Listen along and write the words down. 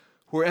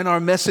We're in our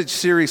message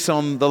series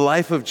on the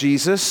life of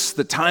Jesus,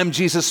 the time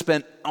Jesus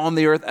spent on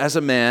the earth as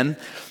a man,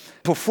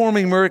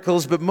 performing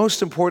miracles, but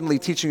most importantly,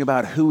 teaching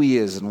about who he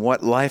is and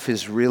what life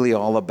is really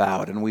all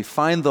about. And we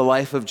find the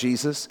life of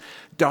Jesus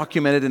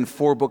documented in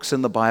 4 books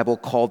in the Bible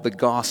called the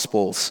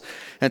Gospels.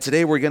 And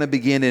today we're going to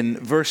begin in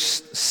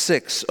verse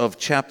 6 of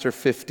chapter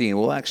 15.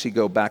 We'll actually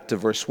go back to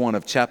verse 1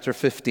 of chapter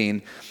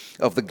 15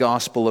 of the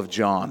Gospel of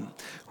John.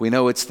 We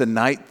know it's the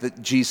night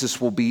that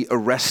Jesus will be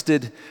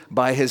arrested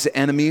by his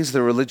enemies,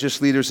 the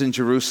religious leaders in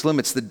Jerusalem.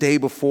 It's the day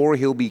before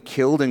he'll be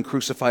killed and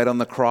crucified on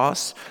the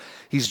cross.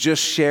 He's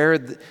just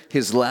shared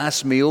his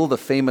last meal, the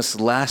famous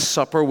Last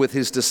Supper, with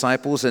his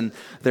disciples, and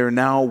they're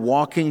now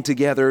walking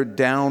together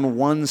down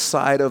one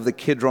side of the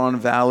Kidron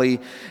Valley,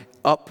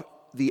 up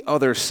the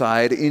other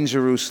side in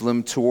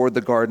Jerusalem toward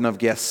the Garden of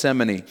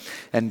Gethsemane.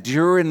 And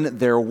during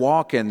their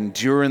walk and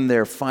during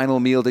their final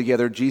meal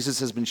together,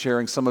 Jesus has been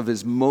sharing some of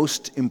his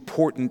most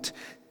important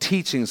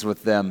teachings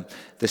with them,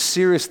 the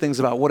serious things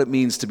about what it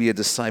means to be a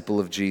disciple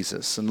of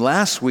Jesus. And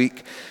last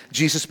week,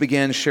 Jesus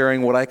began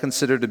sharing what I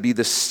consider to be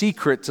the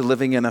secret to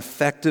living an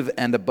effective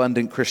and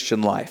abundant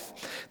Christian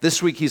life.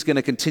 This week, he's going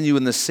to continue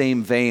in the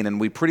same vein, and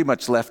we pretty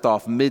much left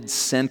off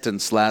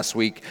mid-sentence last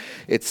week.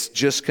 It's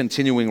just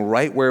continuing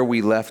right where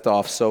we left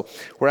off. So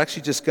we're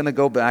actually just going to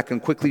go back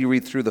and quickly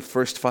read through the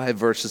first 5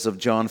 verses of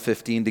John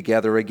 15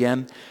 together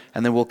again,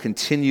 and then we'll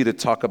continue to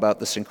talk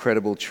about this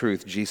incredible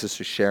truth Jesus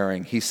is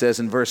sharing. He says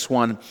in verse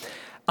 1,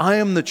 "I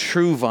am the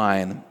true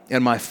vine,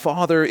 and my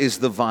Father is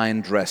the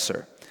vine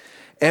dresser.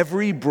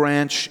 Every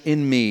branch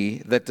in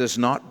me that does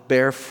not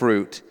bear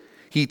fruit,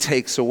 he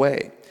takes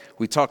away."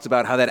 We talked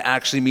about how that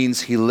actually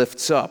means he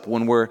lifts up.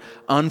 When we're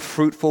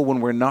unfruitful,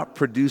 when we're not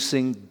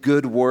producing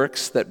good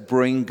works that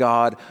bring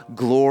God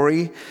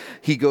glory,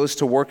 he goes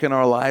to work in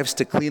our lives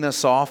to clean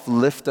us off,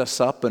 lift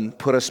us up, and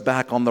put us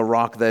back on the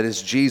rock that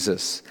is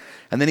Jesus.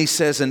 And then he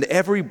says, "And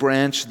every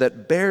branch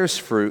that bears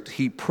fruit,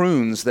 he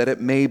prunes that it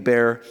may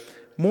bear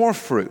more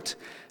fruit."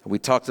 We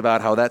talked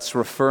about how that's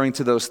referring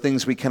to those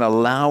things we can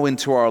allow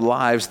into our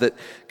lives that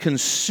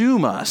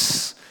consume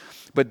us,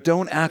 but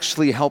don't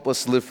actually help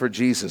us live for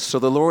Jesus. So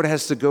the Lord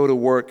has to go to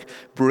work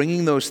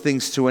bringing those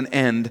things to an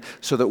end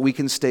so that we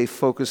can stay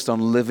focused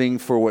on living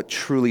for what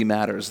truly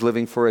matters,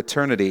 living for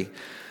eternity.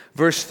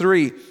 Verse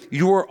 3,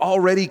 "You are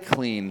already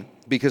clean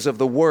because of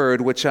the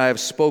word which I have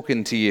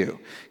spoken to you."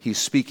 He's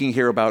speaking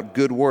here about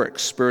good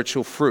works,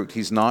 spiritual fruit.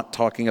 He's not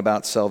talking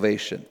about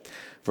salvation.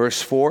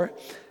 Verse 4,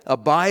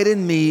 "Abide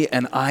in me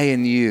and I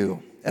in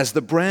you. As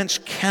the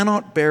branch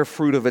cannot bear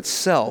fruit of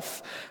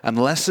itself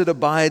unless it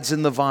abides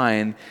in the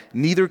vine,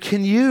 neither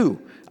can you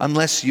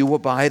unless you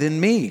abide in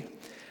me.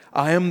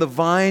 I am the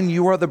vine,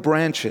 you are the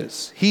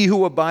branches. He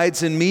who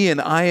abides in me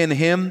and I in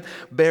him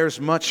bears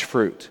much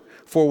fruit.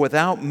 For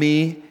without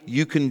me,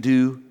 you can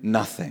do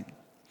nothing."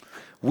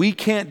 We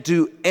can't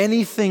do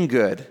anything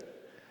good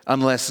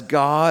unless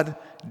God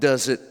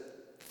does it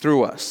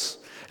through us.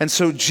 And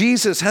so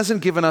Jesus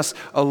hasn't given us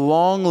a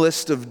long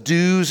list of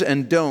do's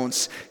and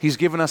don'ts. He's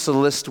given us a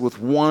list with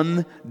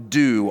one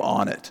do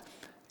on it.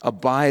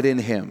 Abide in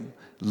him.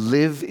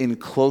 Live in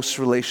close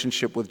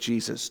relationship with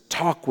Jesus.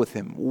 Talk with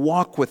him.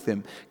 Walk with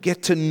him.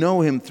 Get to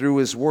know him through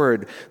his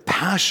word.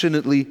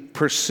 Passionately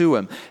pursue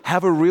him.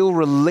 Have a real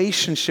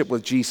relationship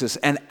with Jesus.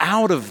 And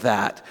out of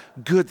that,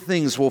 good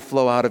things will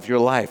flow out of your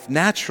life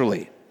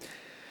naturally.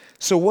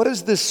 So what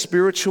does this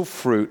spiritual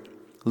fruit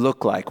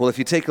look like? Well, if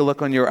you take a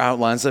look on your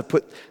outlines, I've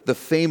put the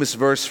famous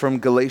verse from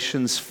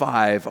Galatians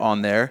 5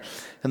 on there.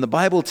 And the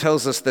Bible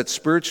tells us that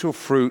spiritual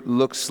fruit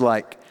looks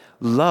like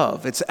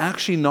love. It's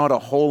actually not a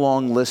whole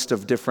long list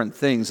of different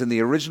things. In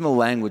the original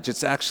language,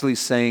 it's actually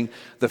saying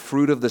the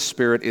fruit of the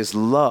Spirit is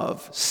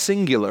love,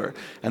 singular.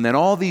 And then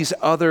all these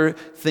other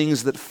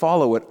things that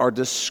follow it are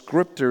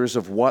descriptors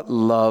of what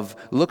love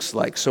looks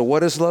like. So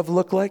what does love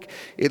look like?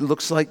 It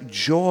looks like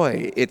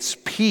joy. It's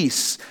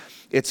peace.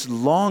 It's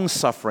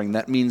long-suffering.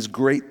 That means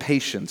great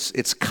patience.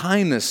 It's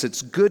kindness.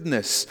 It's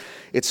goodness.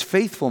 It's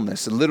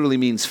faithfulness. It literally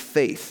means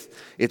faith.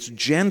 It's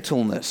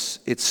gentleness.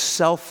 It's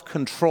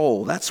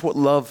self-control. That's what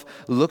love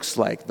looks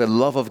like, the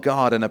love of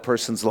God in a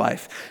person's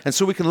life. And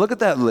so we can look at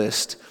that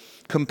list,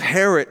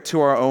 compare it to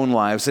our own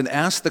lives, and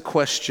ask the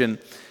question,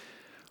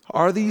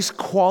 are these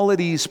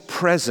qualities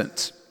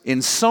present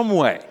in some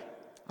way?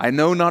 I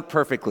know not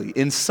perfectly,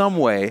 in some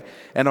way,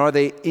 and are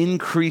they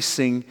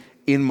increasing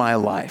in my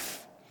life?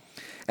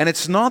 And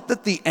it's not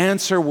that the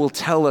answer will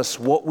tell us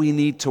what we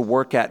need to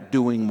work at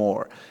doing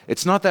more.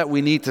 It's not that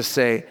we need to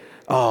say,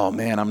 oh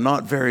man, I'm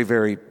not very,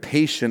 very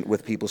patient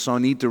with people, so I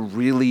need to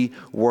really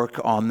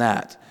work on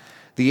that.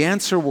 The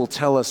answer will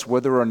tell us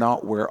whether or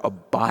not we're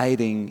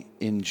abiding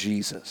in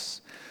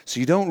Jesus.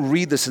 So you don't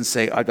read this and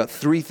say, I got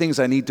 3 things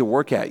I need to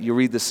work at. You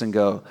read this and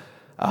go,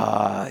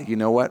 you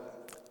know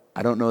what?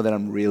 I don't know that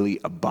I'm really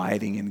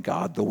abiding in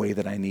God the way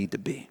that I need to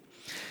be.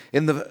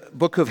 In the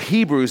book of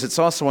Hebrews, it's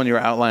also on your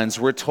outlines,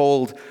 we're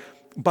told,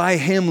 by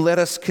him let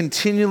us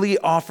continually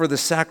offer the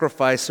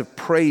sacrifice of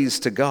praise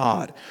to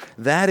God.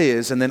 That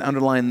is, and then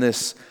underline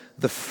this,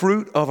 the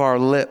fruit of our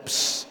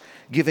lips,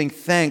 giving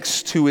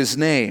thanks to his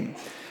name.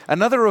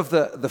 Another of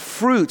the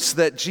fruits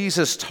that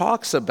Jesus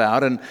talks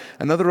about, and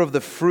another of the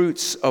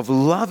fruits of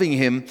loving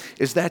him,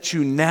 is that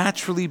you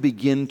naturally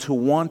begin to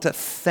want to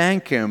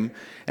thank him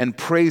and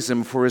praise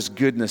him for his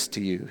goodness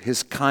to you,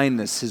 his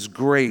kindness, his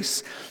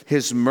grace,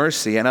 his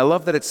mercy. And I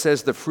love that it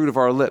says the fruit of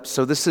our lips.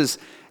 So this is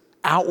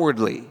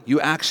outwardly. You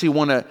actually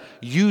want to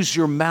use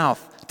your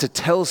mouth to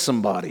tell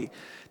somebody,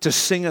 to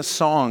sing a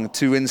song,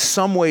 to in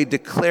some way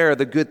declare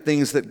the good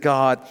things that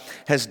God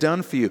has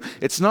done for you.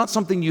 It's not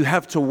something you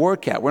have to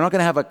work at. We're not going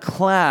to have a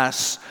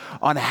class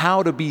on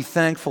how to be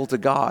thankful to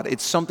God.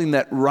 It's something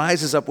that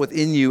rises up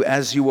within you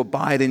as you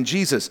abide in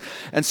Jesus.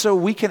 And so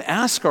we can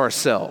ask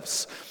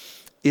ourselves,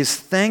 is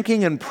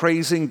thanking and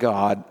praising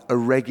God a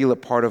regular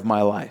part of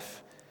my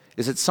life?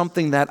 Is it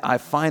something that I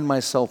find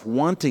myself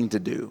wanting to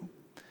do?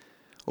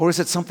 Or is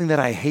it something that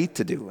I hate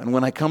to do? And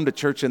when I come to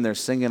church and they're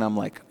singing, I'm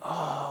like,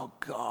 oh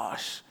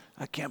gosh,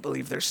 I can't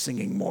believe they're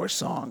singing more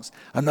songs.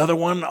 Another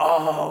one?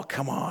 Oh,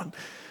 come on.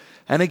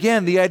 And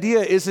again, the idea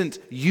isn't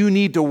you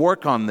need to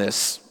work on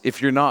this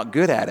if you're not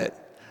good at it.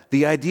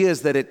 The idea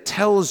is that it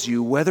tells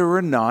you whether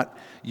or not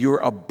you're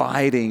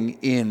abiding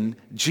in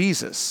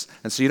Jesus.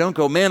 And so you don't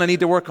go, man, I need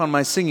to work on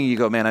my singing. You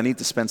go, man, I need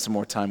to spend some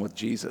more time with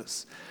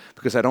Jesus,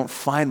 because I don't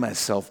find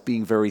myself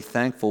being very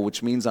thankful,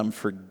 which means I'm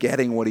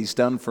forgetting what he's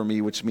done for me,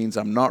 which means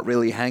I'm not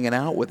really hanging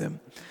out with him.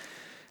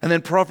 And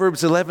then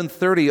Proverbs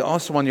 11:30,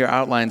 also on your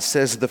outline,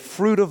 says, the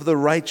fruit of the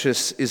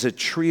righteous is a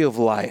tree of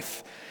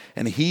life,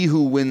 and he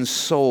who wins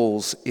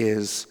souls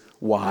is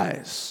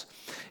wise.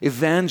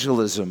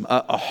 Evangelism,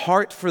 a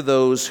heart for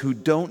those who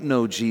don't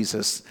know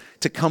Jesus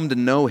to come to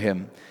know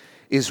him,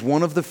 is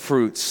one of the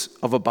fruits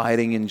of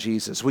abiding in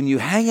Jesus. When you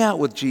hang out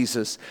with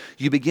Jesus,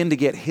 you begin to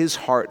get his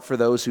heart for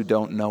those who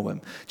don't know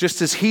him.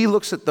 Just as he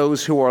looks at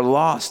those who are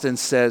lost and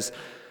says,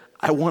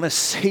 I want to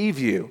save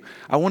you.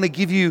 I want to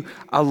give you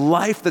a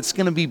life that's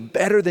going to be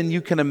better than you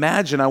can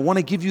imagine. I want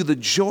to give you the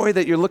joy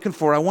that you're looking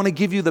for. I want to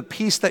give you the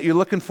peace that you're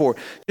looking for.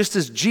 Just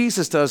as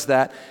Jesus does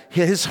that,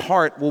 his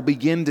heart will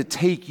begin to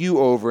take you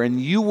over,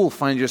 and you will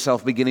find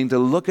yourself beginning to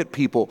look at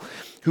people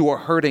who are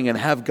hurting and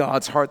have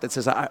God's heart that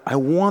says, I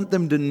want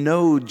them to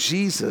know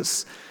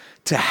Jesus,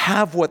 to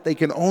have what they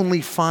can only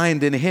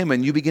find in him.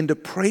 And you begin to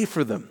pray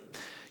for them.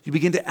 You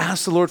begin to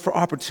ask the Lord for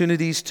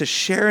opportunities to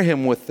share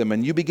him with them,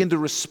 and you begin to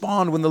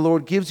respond when the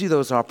Lord gives you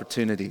those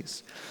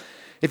opportunities.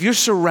 If you're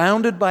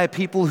surrounded by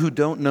people who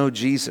don't know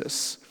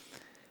Jesus,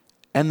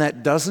 and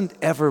that doesn't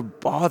ever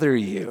bother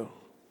you,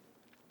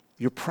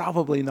 you're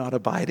probably not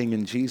abiding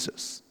in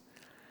Jesus.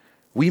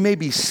 We may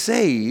be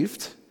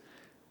saved,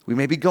 we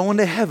may be going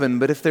to heaven,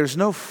 but if there's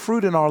no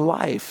fruit in our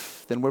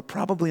life, then we're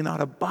probably not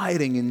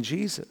abiding in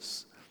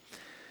Jesus.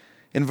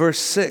 In verse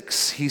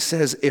 6, he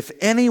says, if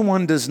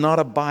anyone does not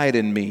abide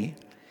in me,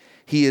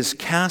 he is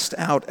cast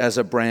out as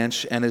a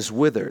branch and is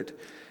withered,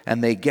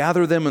 and they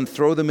gather them and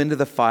throw them into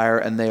the fire,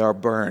 and they are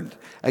burned.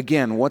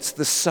 Again, what's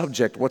the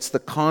subject? What's the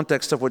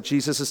context of what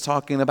Jesus is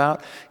talking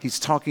about? He's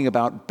talking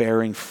about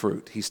bearing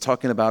fruit. He's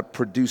talking about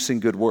producing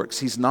good works.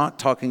 He's not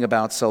talking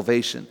about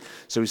salvation.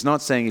 So he's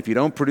not saying if you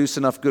don't produce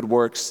enough good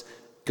works,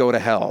 go to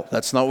hell.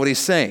 That's not what he's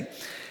saying.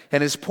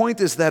 And his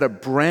point is that a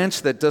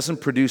branch that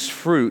doesn't produce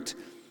fruit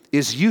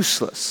is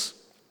useless.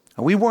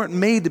 And we weren't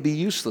made to be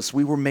useless.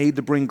 We were made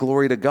to bring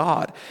glory to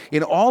God.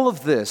 In all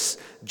of this,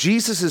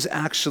 Jesus is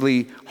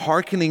actually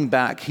hearkening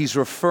back. He's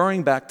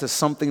referring back to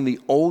something the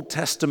Old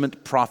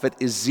Testament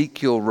prophet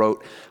Ezekiel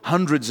wrote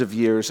hundreds of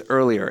years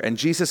earlier. And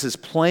Jesus is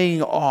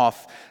playing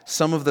off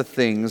some of the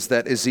things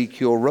that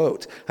Ezekiel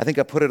wrote. I think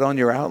I put it on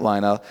your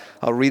outline. I'll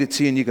read it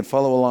to you and you can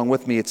follow along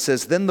with me. It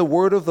says, then the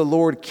word of the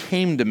Lord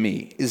came to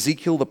me,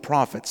 Ezekiel the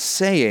prophet,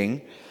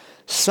 saying,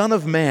 Son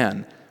of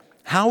man,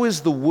 how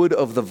is the wood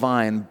of the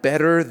vine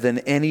better than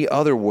any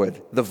other wood,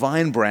 the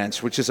vine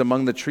branch which is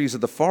among the trees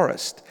of the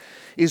forest?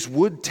 Is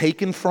wood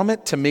taken from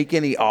it to make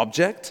any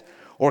object?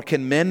 Or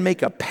can men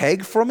make a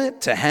peg from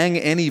it to hang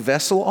any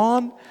vessel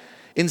on?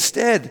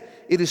 Instead,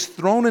 it is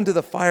thrown into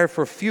the fire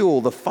for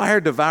fuel. The fire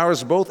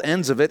devours both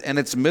ends of it, and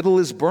its middle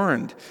is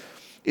burned.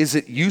 Is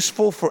it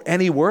useful for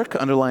any work?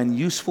 Underline,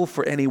 useful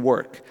for any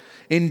work.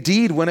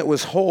 Indeed, when it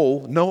was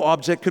whole, no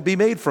object could be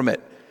made from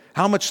it.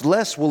 How much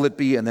less will it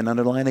be, and then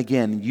underline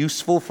again,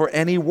 useful for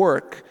any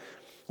work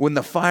when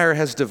the fire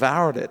has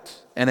devoured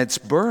it and it's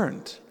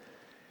burned?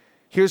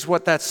 Here's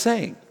what that's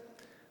saying.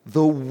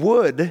 The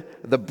wood,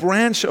 the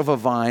branch of a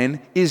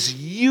vine, is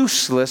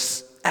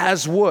useless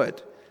as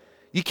wood.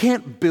 You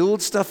can't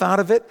build stuff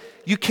out of it.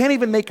 You can't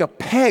even make a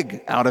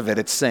peg out of it,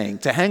 it's saying,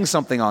 to hang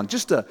something on.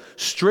 Just a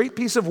straight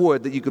piece of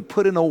wood that you could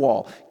put in a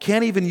wall.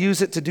 Can't even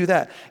use it to do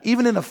that.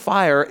 Even in a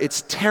fire,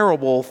 it's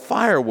terrible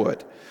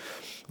firewood.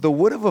 The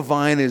wood of a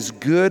vine is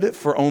good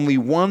for only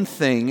one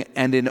thing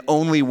and in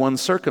only one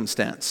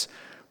circumstance,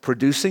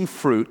 producing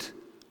fruit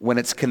when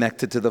it's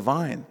connected to the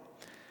vine.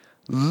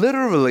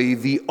 Literally,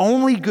 the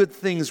only good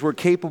things we're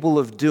capable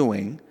of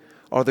doing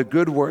are the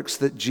good works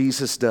that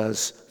Jesus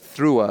does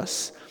through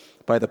us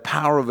by the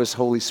power of his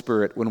Holy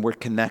Spirit when we're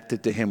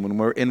connected to him, when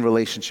we're in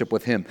relationship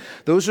with him.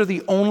 Those are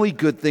the only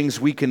good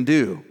things we can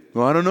do.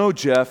 Well, I don't know,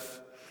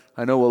 Jeff.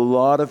 I know a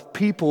lot of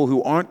people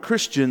who aren't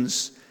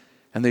Christians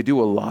and they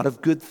do a lot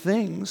of good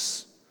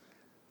things.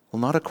 Well,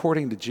 not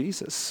according to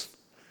Jesus.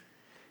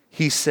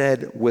 He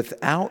said,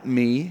 without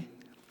me,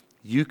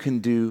 you can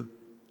do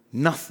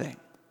nothing.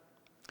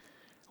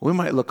 We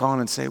might look on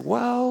and say,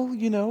 well,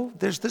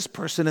 there's this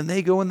person and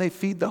they go and they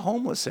feed the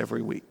homeless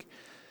every week.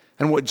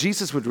 And what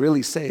Jesus would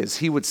really say is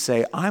he would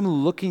say, I'm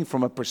looking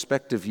from a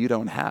perspective you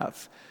don't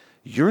have.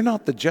 You're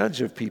not the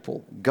judge of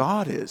people.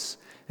 God is.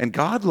 And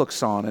God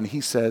looks on and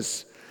he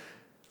says,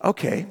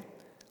 okay,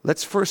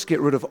 let's first get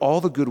rid of all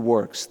the good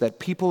works that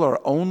people are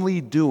only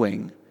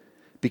doing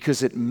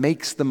because it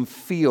makes them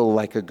feel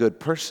like a good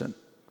person.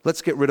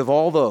 Let's get rid of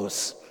all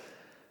those.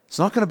 It's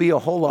not going to be a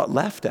whole lot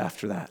left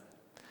after that.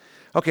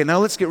 Okay, now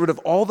let's get rid of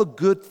all the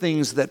good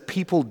things that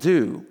people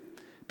do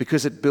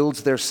because it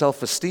builds their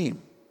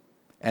self-esteem.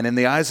 And in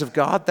the eyes of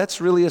God, that's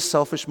really a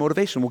selfish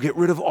motivation. We'll get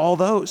rid of all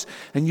those.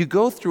 And you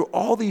go through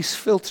all these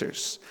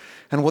filters.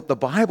 And what the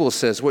Bible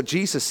says, what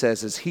Jesus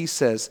says is he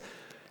says,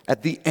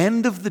 at the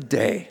end of the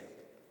day,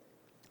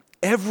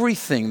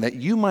 everything that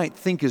you might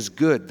think is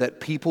good that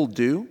people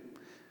do,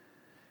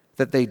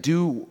 that they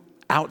do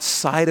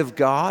outside of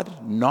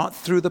God, not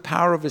through the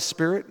power of His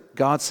Spirit,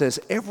 God says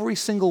every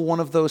single one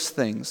of those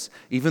things,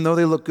 even though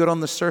they look good on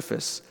the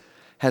surface,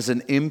 has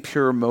an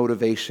impure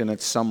motivation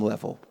at some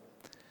level.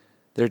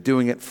 They're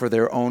doing it for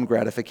their own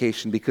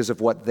gratification because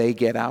of what they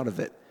get out of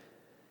it.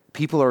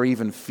 People are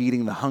even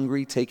feeding the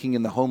hungry, taking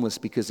in the homeless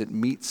because it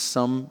meets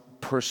some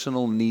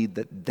personal need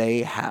that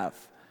they have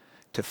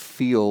to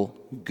feel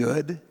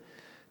good,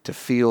 to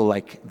feel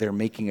like they're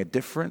making a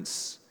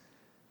difference,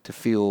 to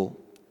feel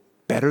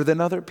better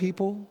than other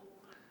people.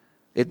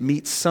 It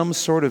meets some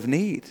sort of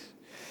need.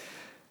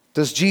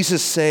 Does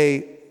Jesus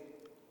say,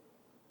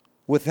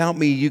 without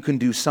me you can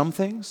do some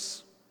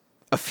things,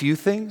 a few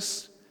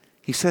things?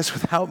 He says,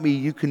 without me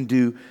you can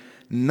do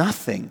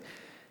nothing.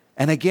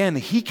 And again,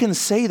 he can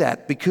say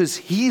that because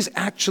he's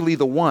actually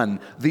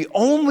the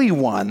only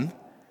one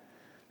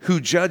who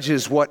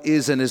judges what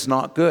is and is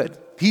not good.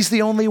 He's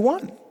the only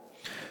one.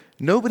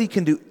 Nobody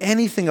can do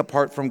anything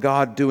apart from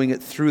God doing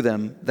it through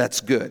them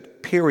that's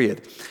good,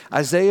 period.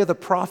 Isaiah the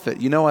prophet,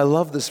 I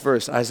love this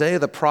verse. Isaiah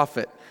the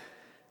prophet,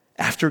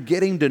 after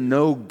getting to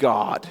know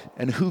God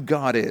and who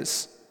God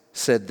is,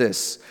 said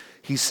this.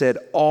 He said,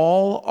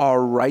 all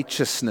our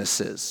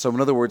righteousnesses, so in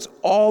other words,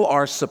 all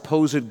our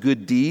supposed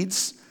good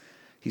deeds,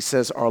 he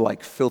says, are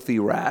like filthy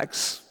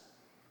rags.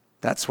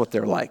 That's what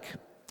they're like.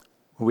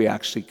 We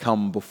actually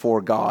come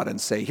before God and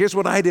say, here's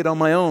what I did on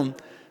my own.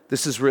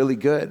 This is really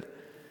good.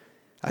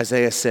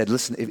 Isaiah said,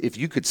 listen, if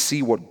you could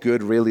see what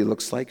good really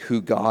looks like,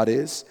 who God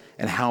is,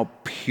 and how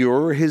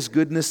pure His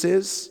goodness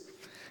is,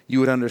 you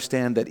would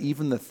understand that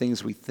even the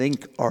things we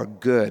think are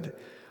good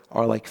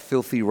are like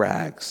filthy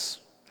rags.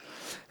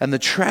 And the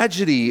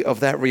tragedy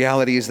of that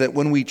reality is that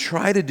when we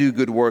try to do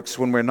good works,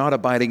 when we're not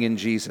abiding in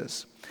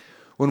Jesus,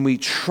 when we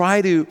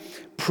try to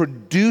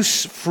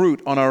produce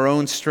fruit on our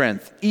own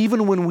strength,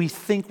 even when we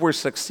think we're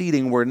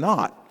succeeding, we're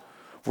not.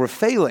 We're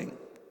failing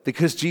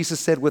because Jesus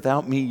said,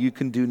 without me, you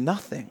can do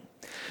nothing.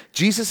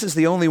 Jesus is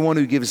the only one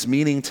who gives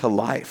meaning to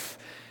life.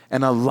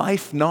 And a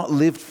life not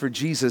lived for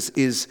Jesus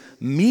is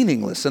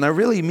meaningless. And I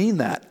really mean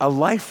that. A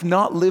life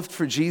not lived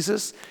for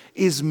Jesus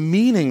is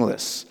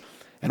meaningless.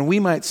 And we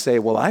might say,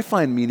 well, I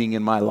find meaning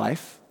in my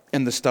life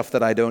and the stuff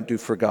that I don't do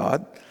for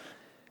God.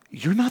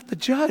 You're not the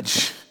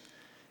judge.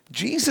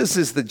 Jesus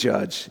is the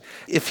judge.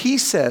 If He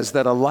says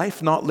that a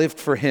life not lived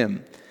for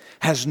Him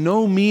has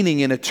no meaning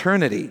in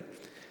eternity,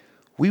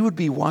 we would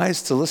be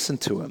wise to listen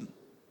to Him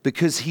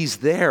because He's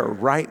there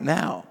right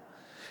now.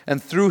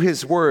 And through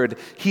His word,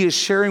 He is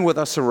sharing with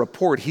us a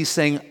report. He's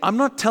saying, I'm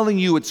not telling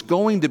you it's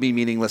going to be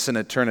meaningless in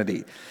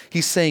eternity.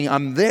 He's saying,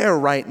 I'm there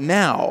right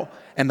now,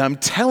 and I'm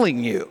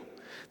telling you,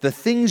 the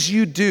things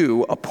you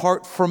do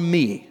apart from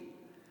me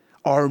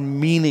are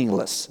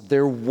meaningless.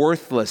 They're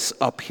worthless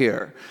up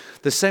here.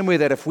 The same way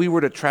that if we were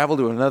to travel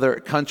to another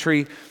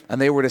country and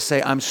they were to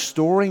say, I'm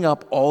storing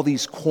up all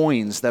these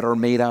coins that are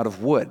made out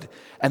of wood,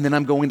 and then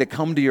I'm going to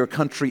come to your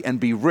country and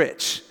be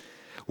rich,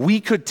 we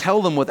could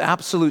tell them with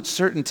absolute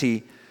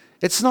certainty,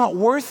 it's not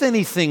worth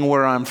anything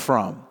where I'm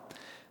from.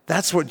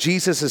 That's what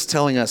Jesus is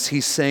telling us.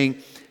 He's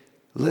saying,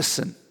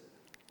 listen,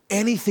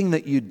 anything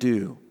that you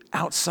do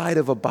outside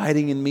of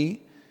abiding in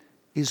me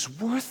is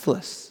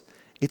worthless.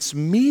 It's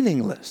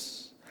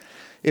meaningless.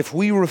 If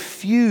we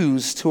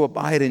refuse to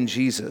abide in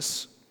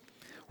Jesus,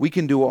 we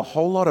can do a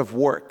whole lot of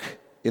work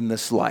in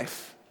this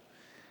life,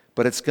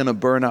 but it's going to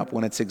burn up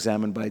when it's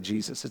examined by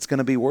Jesus. It's going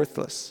to be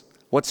worthless.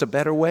 What's a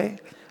better way?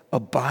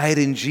 Abide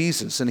in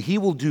Jesus, and He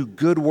will do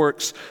good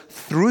works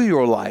through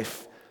your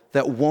life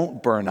that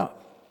won't burn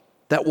up,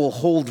 that will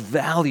hold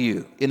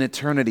value in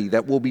eternity,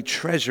 that will be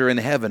treasure in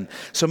heaven.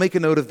 So make a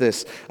note of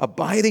this.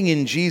 Abiding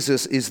in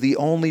Jesus is the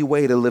only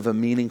way to live a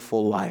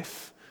meaningful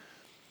life.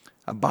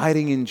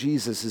 Abiding in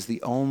Jesus is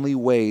the only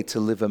way to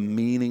live a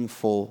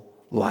meaningful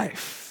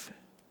life.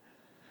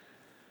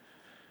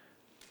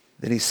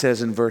 Then he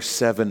says in verse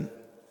 7,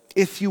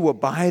 if you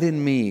abide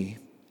in me,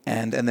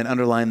 and then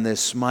underline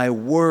this, my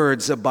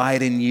words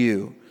abide in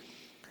you,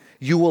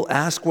 you will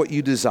ask what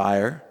you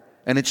desire,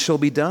 and it shall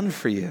be done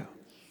for you.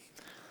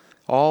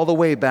 All the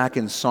way back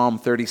in Psalm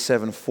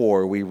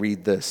 37:4, we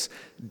read this: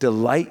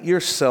 delight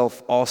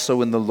yourself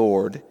also in the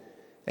Lord,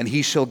 and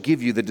he shall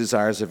give you the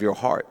desires of your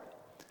heart.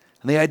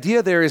 And the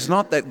idea there is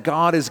not that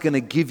God is going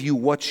to give you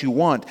what you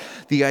want.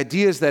 The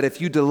idea is that if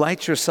you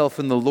delight yourself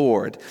in the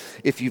Lord,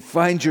 if you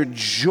find your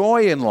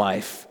joy in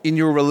life, in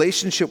your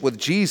relationship with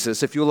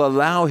Jesus, if you'll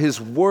allow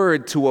his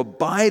word to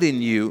abide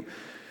in you,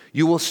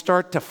 you will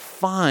start to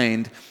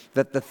find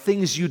that the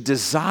things you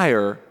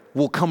desire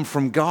will come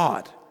from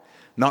God.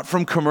 Not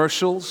from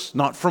commercials,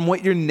 not from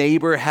what your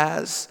neighbor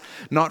has,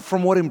 not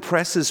from what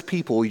impresses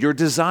people. Your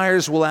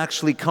desires will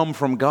actually come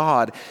from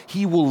God.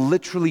 He will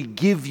literally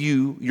give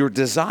you your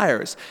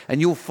desires, and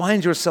you'll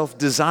find yourself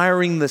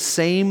desiring the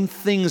same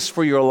things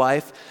for your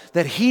life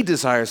that he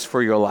desires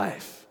for your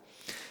life.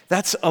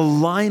 That's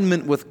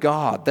alignment with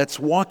God. That's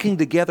walking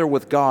together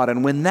with God.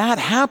 And when that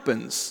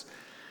happens,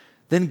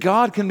 then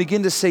God can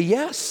begin to say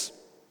yes,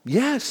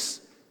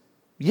 yes,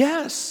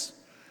 yes.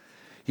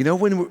 You know,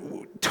 when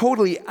we're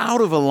totally out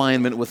of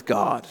alignment with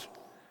God,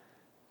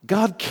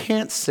 God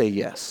can't say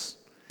yes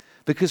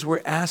because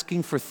we're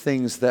asking for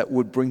things that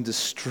would bring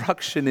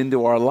destruction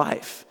into our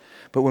life.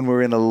 But when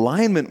we're in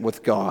alignment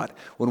with God,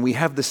 when we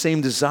have the same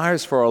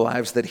desires for our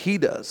lives that he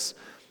does,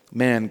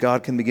 man,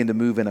 God can begin to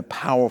move in a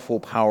powerful,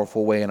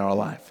 powerful way in our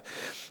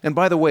life. And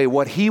by the way,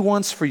 what he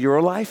wants for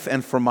your life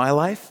and for my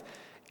life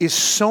is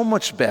so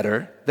much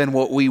better than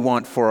what we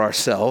want for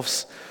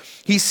ourselves.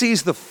 He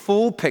sees the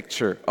full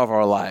picture of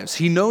our lives.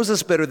 He knows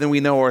us better than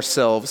we know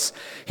ourselves.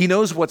 He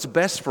knows what's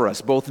best for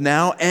us, both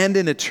now and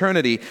in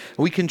eternity.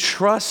 We can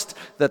trust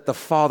that the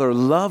Father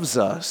loves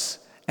us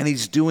and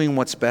he's doing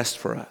what's best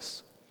for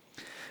us.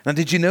 Now,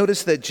 did you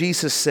notice that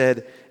Jesus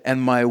said,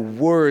 and my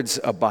words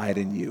abide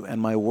in you,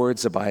 and my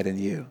words abide in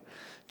you?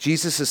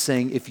 Jesus is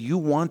saying, if you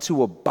want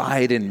to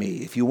abide in me,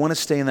 if you want to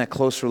stay in that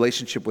close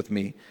relationship with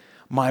me,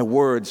 my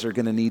words are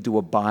going to need to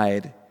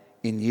abide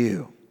in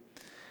you.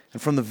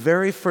 And from the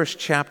very first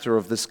chapter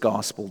of this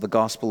gospel, the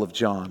Gospel of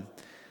John,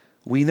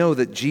 we know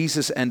that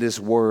Jesus and his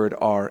word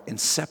are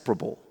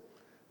inseparable.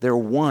 They're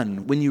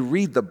one. When you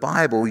read the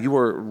Bible, you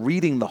are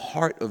reading the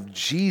heart of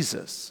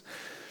Jesus.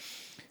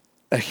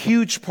 A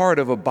huge part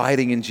of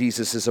abiding in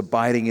Jesus is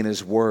abiding in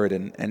his word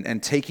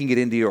and taking it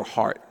into your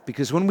heart.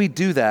 Because when we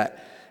do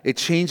that, it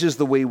changes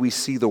the way we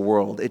see the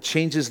world. It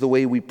changes the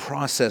way we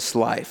process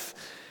life.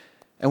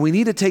 And we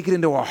need to take it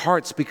into our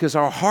hearts because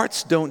our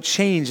hearts don't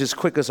change as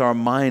quick as our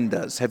mind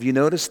does. Have you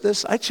noticed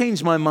this? I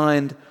change my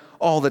mind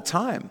all the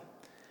time.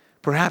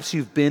 Perhaps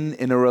you've been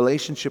in a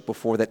relationship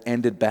before that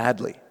ended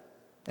badly,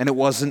 and it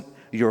wasn't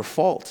your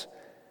fault.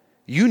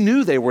 You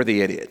knew they were the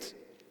idiot.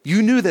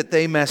 You knew that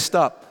they messed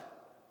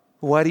up.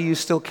 Why do you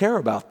still care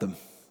about them?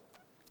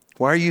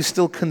 Why are you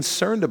still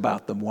concerned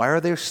about them? Why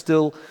are there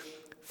still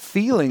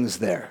feelings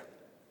there?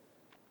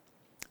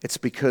 It's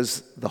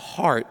because the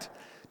heart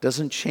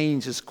doesn't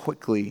change as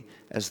quickly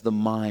as the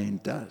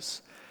mind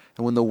does.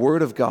 And when the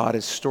word of God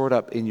is stored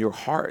up in your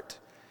heart,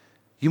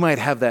 you might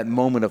have that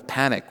moment of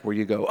panic where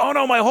you go, oh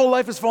no, my whole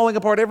life is falling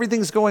apart,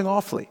 everything's going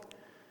awfully.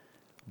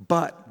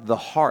 But the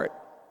heart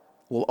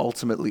will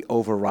ultimately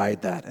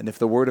override that. And if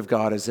the word of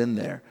God is in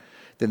there,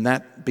 then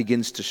that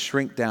begins to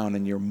shrink down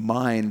and your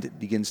mind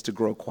begins to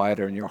grow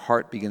quieter and your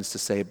heart begins to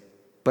say,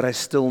 but I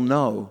still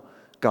know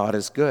God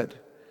is good.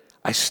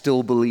 I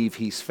still believe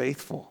he's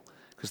faithful.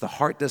 Because the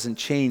heart doesn't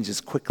change as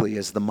quickly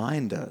as the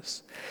mind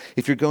does.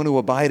 If you're going to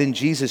abide in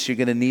Jesus, you're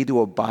going to need to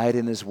abide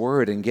in his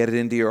word and get it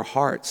into your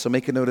heart. So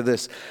make a note of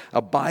this.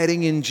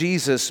 Abiding in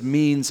Jesus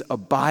means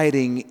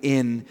abiding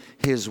in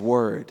his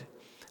word.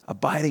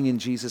 Abiding in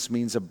Jesus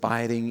means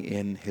abiding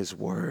in his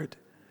word.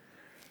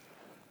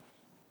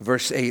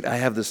 Verse 8, I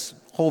have this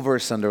whole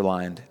verse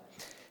underlined.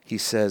 He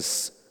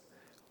says,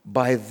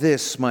 by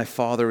this my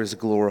Father is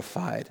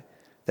glorified,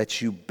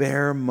 that you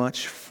bear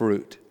much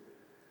fruit.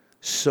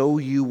 So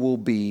you will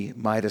be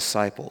my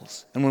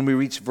disciples. And when we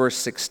reach verse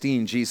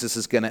 16, Jesus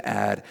is going to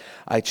add,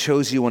 I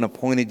chose you and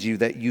appointed you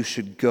that you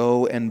should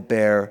go and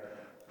bear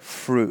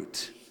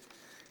fruit.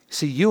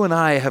 See, you and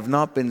I have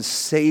not been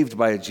saved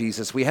by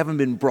Jesus. We haven't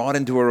been brought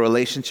into a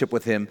relationship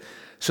with him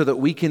so that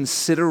we can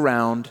sit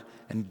around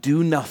and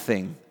do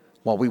nothing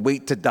while we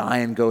wait to die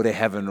and go to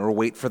heaven or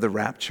wait for the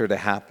rapture to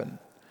happen.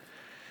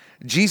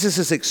 Jesus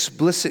is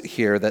explicit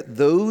here that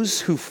those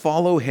who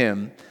follow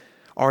him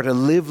are to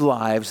live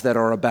lives that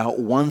are about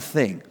one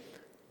thing,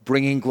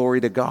 bringing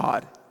glory to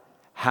God.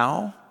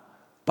 How?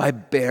 By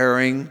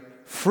bearing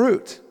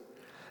fruit.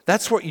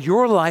 That's what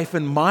your life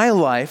and my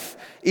life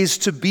is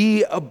to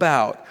be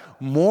about,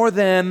 more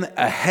than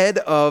ahead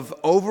of,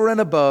 over and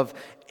above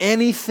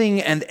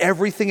anything and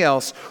everything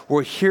else.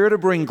 We're here to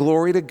bring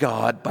glory to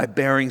God by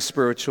bearing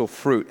spiritual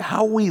fruit.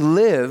 How we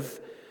live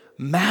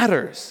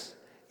matters.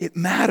 It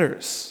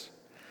matters.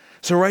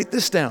 So write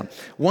this down.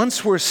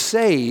 Once we're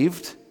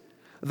saved,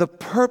 the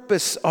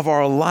purpose of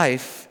our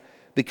life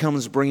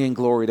becomes bringing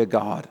glory to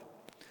God.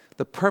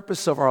 The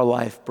purpose of our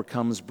life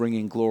becomes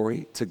bringing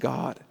glory to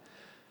God.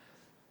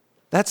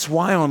 That's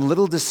why on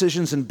little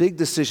decisions and big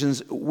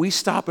decisions, we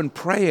stop and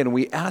pray and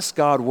we ask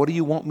God, what do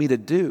you want me to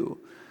do?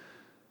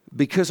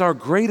 Because our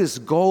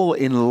greatest goal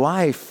in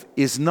life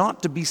is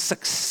not to be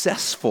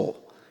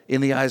successful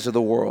in the eyes of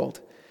the world.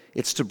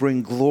 It's to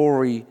bring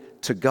glory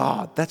to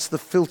God. That's the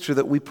filter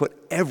that we put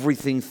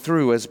everything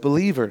through as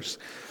believers.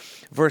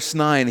 Verse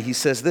 9, he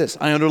says this.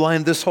 I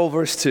underlined this whole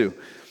verse too.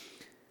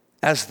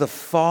 As the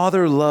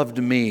Father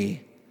loved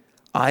me,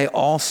 I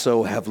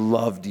also have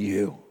loved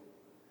you.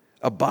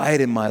 Abide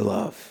in my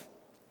love.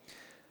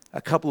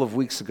 A couple of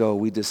weeks ago,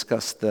 we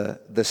discussed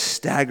the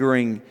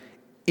staggering,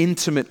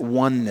 intimate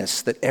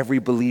oneness that every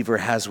believer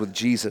has with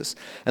Jesus.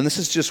 And this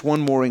is just one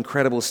more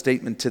incredible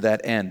statement to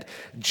that end.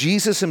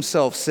 Jesus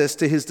himself says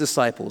to his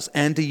disciples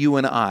and to you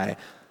and I,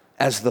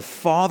 as the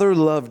Father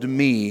loved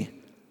me,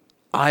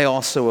 I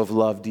also have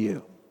loved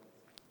you.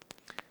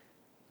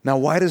 Now,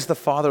 why does the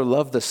Father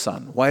love the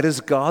Son? Why does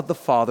God the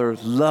Father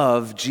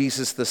love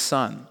Jesus the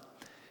Son?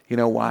 You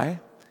know why?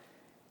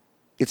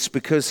 It's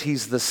because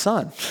he's the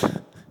Son.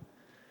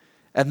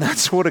 And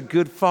that's what a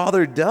good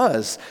father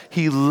does.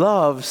 He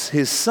loves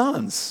his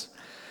sons.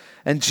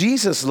 And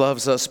Jesus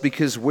loves us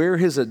because we're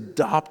his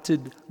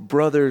adopted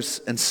brothers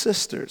and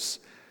sisters.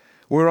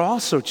 We're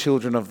also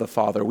children of the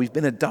Father. We've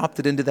been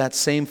adopted into that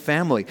same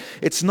family.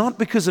 It's not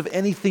because of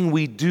anything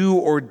we do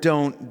or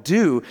don't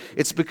do.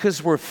 It's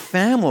because we're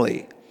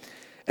family.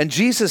 And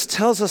Jesus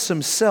tells us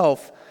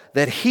himself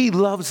that he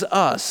loves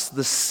us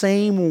the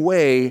same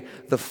way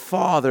the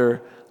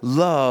Father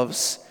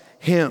loves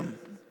him.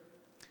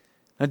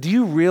 Now, do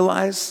you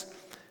realize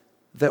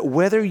that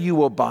whether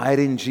you abide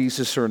in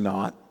Jesus or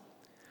not,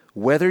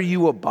 whether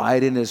you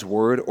abide in his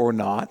word or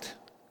not,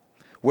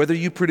 whether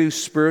you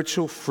produce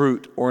spiritual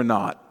fruit or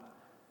not,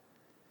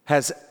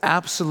 has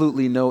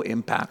absolutely no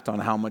impact on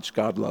how much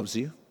God loves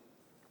you?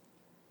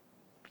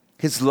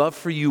 His love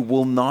for you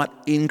will not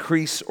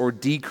increase or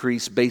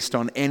decrease based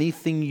on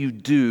anything you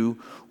do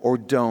or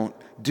don't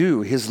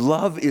do. His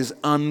love is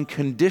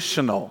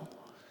unconditional.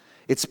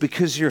 It's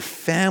because you're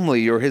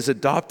family, you're his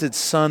adopted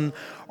son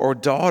or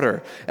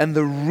daughter. And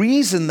the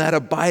reason that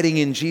abiding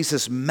in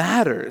Jesus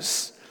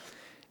matters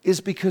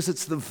is because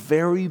it's the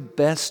very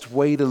best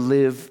way to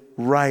live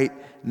right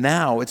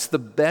now. It's the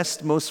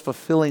best, most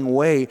fulfilling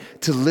way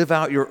to live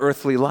out your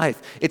earthly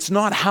life. It's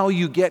not how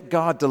you get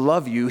God to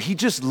love you. He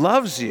just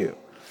loves you.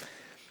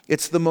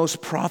 It's the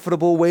most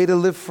profitable way to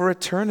live for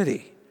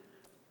eternity.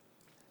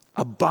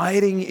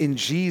 Abiding in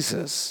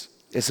Jesus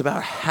is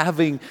about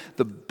having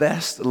the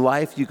best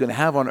life you can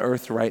have on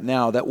earth right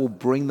now that will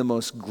bring the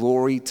most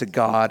glory to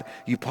God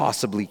you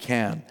possibly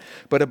can.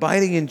 But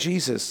abiding in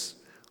Jesus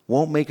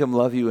won't make him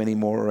love you any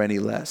more or any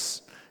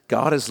less.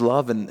 God is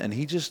love, and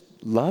he just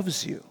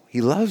loves you. He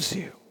loves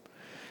you.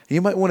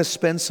 You might want to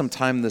spend some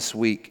time this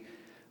week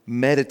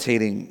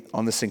meditating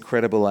on this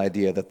incredible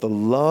idea that the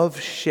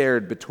love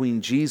shared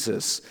between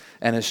Jesus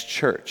and his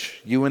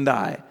church, you and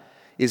I,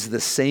 is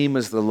the same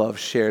as the love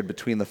shared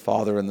between the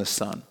Father and the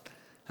Son.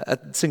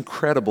 It's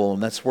incredible,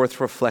 and that's worth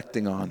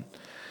reflecting on.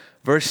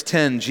 Verse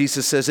 10,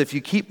 Jesus says, if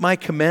you keep my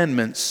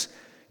commandments,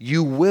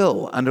 you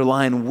will,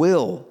 underline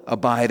will,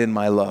 abide in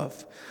my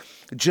love,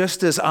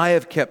 just as I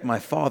have kept my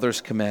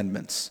Father's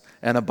commandments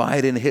and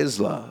abide in his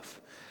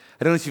love.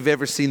 I don't know if you've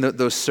ever seen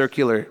those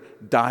circular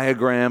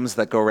diagrams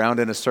that go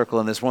around in a circle,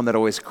 and there's one that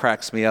always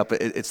cracks me up.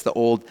 It's the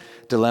old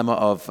dilemma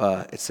of,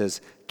 it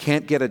says,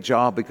 can't get a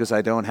job because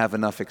I don't have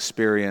enough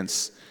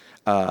experience,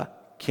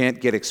 can't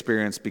get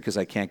experience because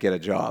I can't get a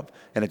job.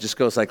 And it just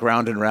goes like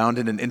round and round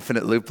in an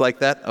infinite loop like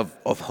that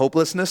of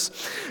hopelessness.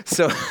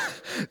 So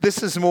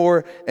this is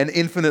more an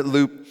infinite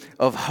loop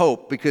of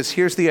hope, because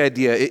here's the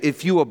idea.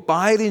 If you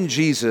abide in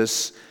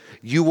Jesus,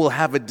 you will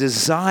have a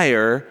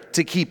desire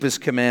to keep his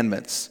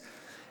commandments.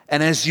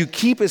 And as you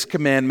keep his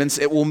commandments,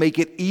 it will make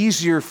it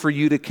easier for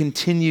you to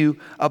continue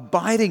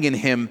abiding in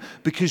him,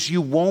 because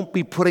you won't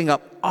be putting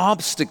up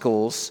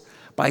obstacles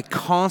by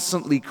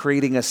constantly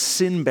creating a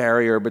sin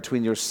barrier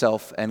between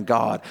yourself and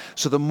God.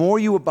 So the more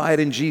you abide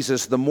in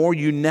Jesus, the more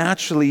you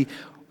naturally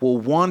will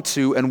want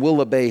to and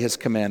will obey his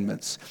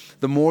commandments.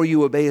 The more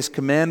you obey his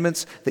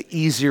commandments, the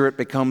easier it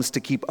becomes to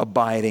keep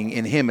abiding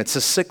in him. It's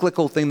a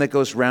cyclical thing that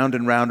goes round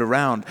and round and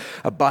round.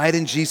 Abide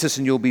in Jesus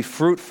and you'll be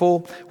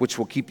fruitful, which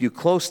will keep you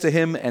close to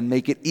him and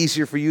make it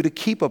easier for you to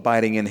keep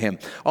abiding in him.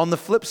 On the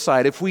flip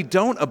side, if we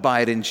don't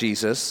abide in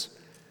Jesus,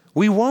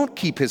 we won't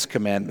keep his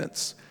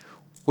commandments,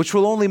 which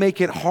will only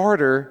make it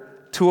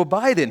harder to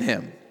abide in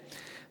him.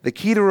 The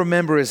key to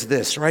remember is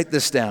this, write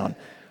this down.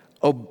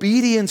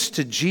 Obedience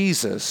to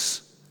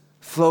Jesus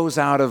flows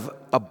out of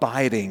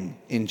abiding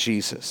in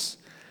Jesus.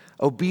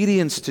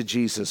 Obedience to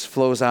Jesus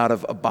flows out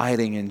of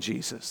abiding in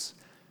Jesus.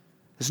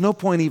 There's no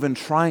point even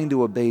trying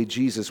to obey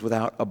Jesus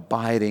without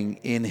abiding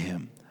in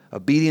him.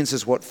 Obedience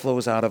is what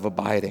flows out of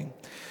abiding.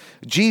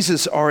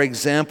 Jesus, our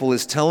example,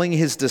 is telling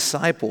his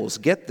disciples,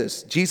 get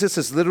this, Jesus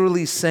is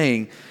literally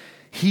saying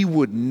he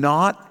would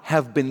not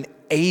have been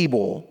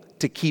able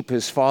to keep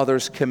his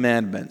Father's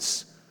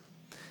commandments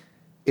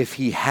if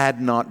he had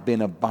not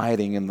been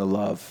abiding in the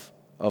love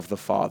of the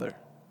Father.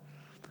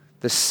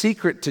 The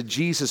secret to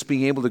Jesus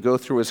being able to go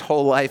through his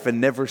whole life and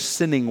never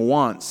sinning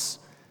once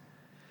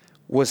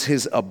was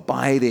his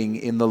abiding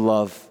in the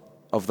love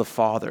of the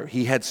Father.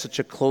 He had such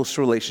a close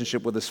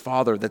relationship with his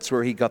Father. That's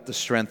where he got the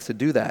strength to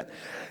do that.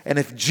 And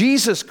if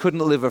Jesus couldn't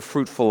live a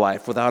fruitful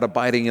life without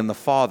abiding in the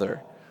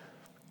Father,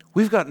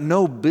 we've got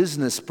no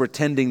business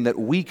pretending that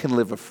we can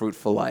live a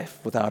fruitful life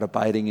without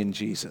abiding in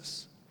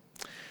Jesus.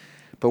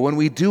 But when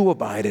we do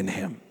abide in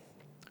him,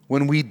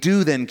 when we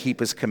do then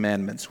keep his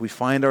commandments, we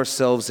find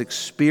ourselves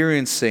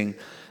experiencing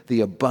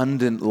the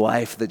abundant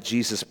life that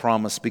Jesus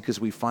promised, because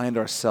we find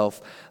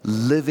ourselves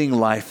living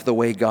life the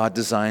way God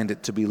designed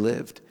it to be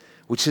lived,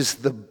 which is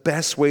the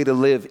best way to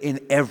live in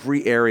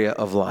every area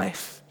of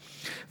life.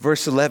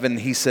 Verse 11,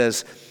 he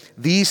says,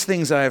 "These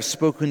things I have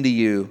spoken to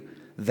you,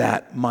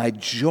 that my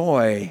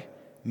joy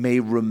may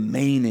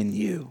remain in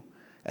you,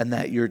 and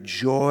that your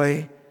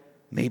joy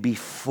may be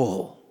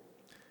full."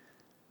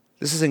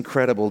 This is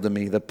incredible to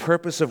me. The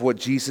purpose of what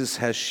Jesus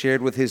has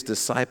shared with his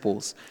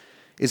disciples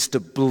is to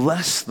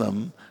bless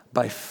them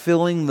by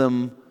filling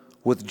them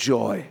with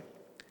joy.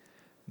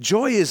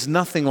 Joy is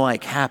nothing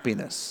like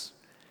happiness.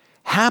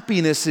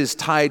 Happiness is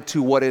tied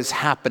to what is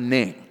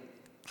happening.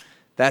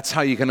 That's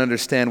how you can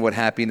understand what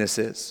happiness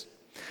is.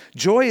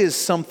 Joy is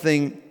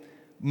something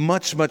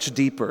much, much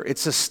deeper.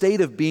 It's a state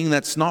of being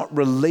that's not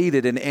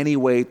related in any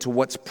way to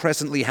what's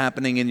presently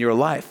happening in your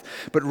life,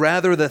 but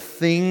rather the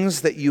things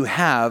that you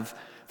have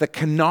that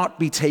cannot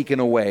be taken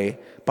away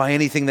by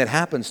anything that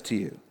happens to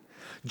you.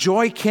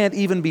 Joy can't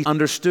even be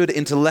understood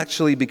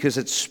intellectually because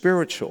it's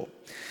spiritual.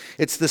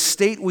 It's the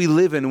state we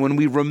live in when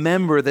we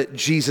remember that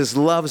Jesus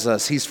loves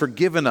us. He's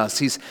forgiven us.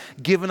 He's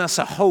given us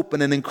a hope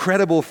and an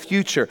incredible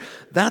future.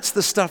 That's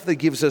the stuff that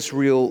gives us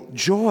real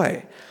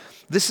joy.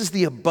 This is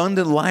the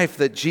abundant life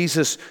that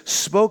Jesus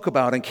spoke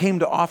about and came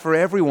to offer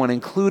everyone,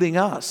 including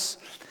us.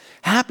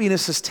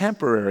 Happiness is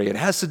temporary. It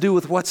has to do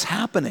with what's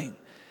happening.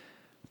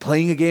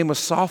 Playing a game of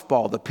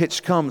softball, the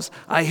pitch comes,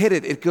 I hit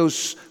it, it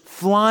goes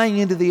flying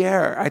into the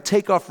air. I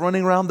take off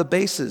running around the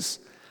bases.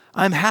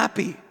 I'm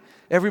happy.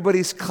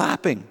 Everybody's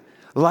clapping.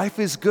 Life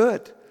is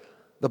good.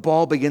 The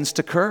ball begins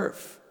to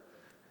curve.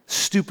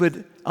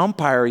 Stupid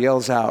umpire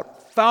yells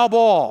out, "Foul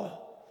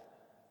ball."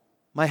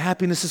 My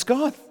happiness is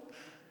gone.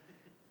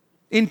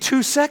 In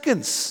 2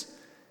 seconds.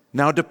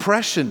 Now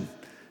depression,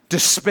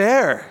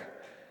 despair,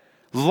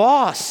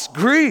 loss,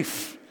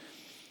 grief.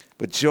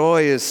 But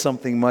joy is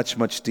something much,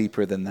 much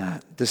deeper than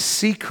that. The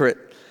secret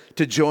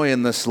to joy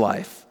in this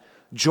life,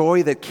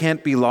 joy that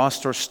can't be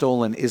lost or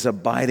stolen, is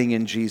abiding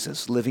in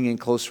Jesus, living in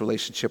close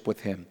relationship with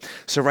him.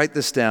 So write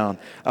this down.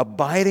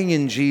 Abiding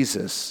in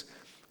Jesus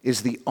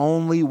is the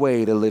only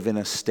way to live in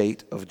a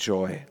state of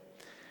joy.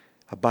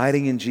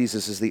 Abiding in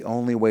Jesus is the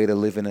only way to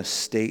live in a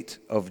state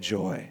of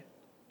joy.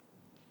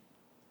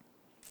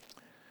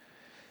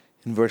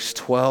 In verse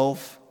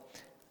 12,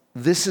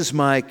 "This is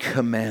my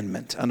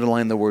commandment."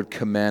 Underline the word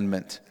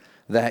commandment.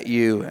 That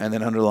you, and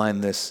then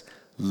underline this,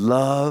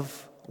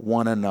 "love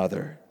one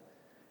another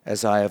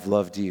as I have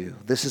loved you."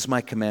 This is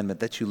my commandment,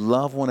 that you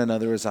love one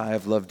another as I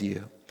have loved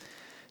you.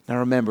 Now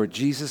remember,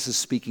 Jesus is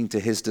speaking to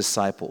his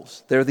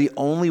disciples. They're the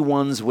only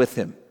ones with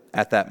him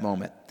at that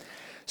moment.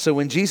 So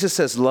when Jesus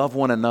says love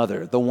one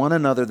another, the one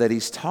another that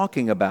he's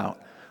talking about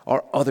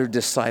are other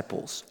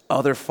disciples,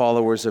 other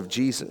followers of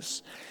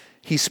Jesus.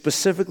 He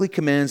specifically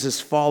commands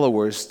his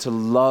followers to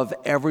love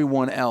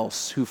everyone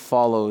else who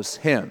follows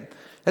him.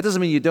 That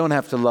doesn't mean you don't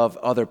have to love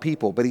other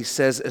people, but he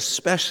says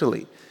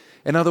especially.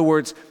 In other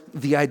words,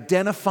 the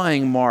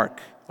identifying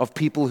mark of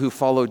people who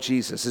follow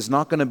Jesus is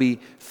not going to be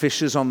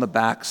fishes on the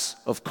backs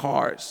of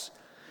cars.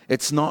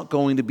 It's not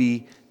going to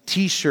be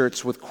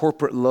T-shirts with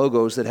corporate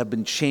logos that have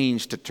been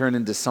changed to turn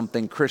into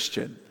something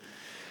Christian.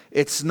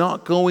 It's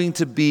not going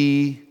to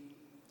be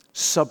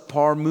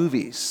subpar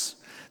movies.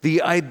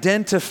 The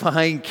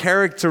identifying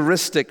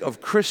characteristic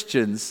of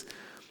Christians,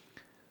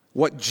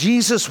 what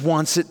Jesus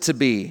wants it to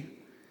be,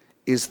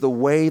 is the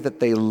way that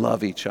they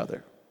love each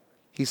other.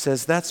 He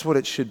says that's what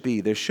it should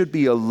be. There should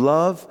be a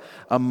love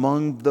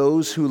among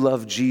those who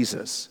love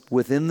Jesus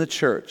within the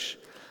church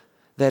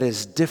that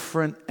is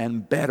different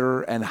and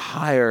better and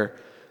higher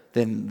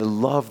than the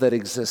love that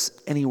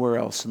exists anywhere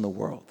else in the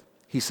world.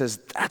 He says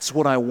that's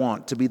what I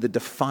want to be the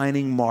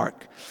defining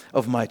mark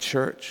of my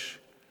church.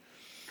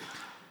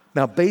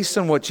 Now, based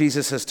on what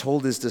Jesus has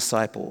told his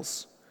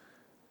disciples,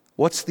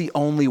 what's the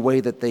only way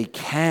that they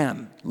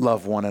can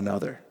love one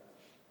another?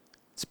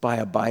 It's by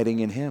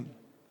abiding in him.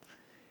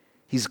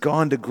 He's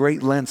gone to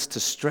great lengths to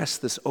stress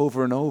this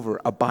over and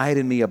over. Abide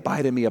in me,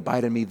 abide in me,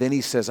 abide in me. Then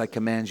he says, I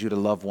command you to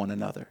love one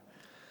another.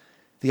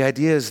 The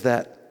idea is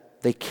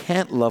that they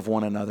can't love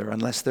one another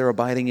unless they're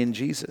abiding in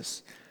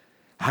Jesus.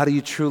 How do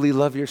you truly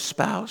love your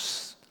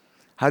spouse?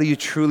 How do you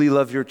truly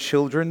love your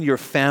children, your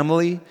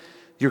family,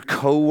 your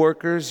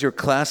co-workers, your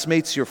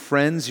classmates, your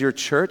friends, your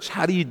church?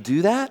 How do you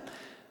do that?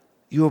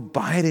 You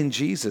abide in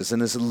Jesus,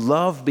 and his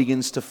love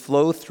begins to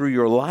flow through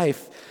your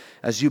life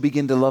as you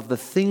begin to love the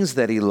things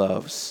that he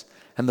loves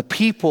and the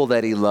people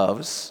that he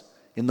loves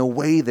in the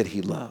way that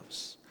he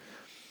loves.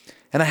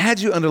 And I had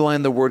you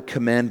underline the word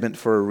commandment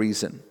for a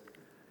reason.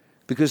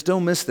 Because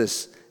don't miss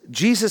this.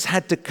 Jesus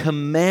had to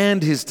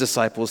command his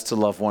disciples to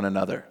love one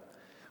another,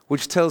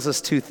 which tells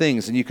us two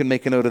things, and you can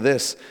make a note of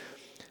this.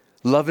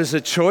 Love is a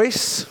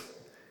choice,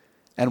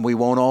 and we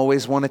won't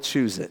always want to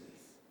choose it.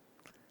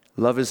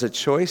 Love is a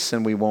choice,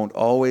 and we won't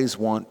always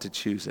want to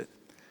choose it.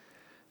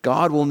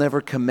 God will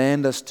never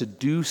command us to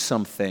do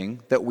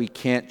something that we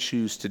can't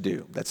choose to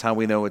do. That's how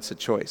we know it's a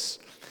choice.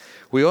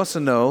 We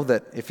also know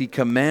that if he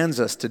commands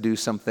us to do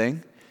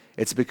something,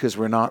 it's because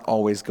we're not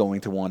always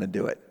going to want to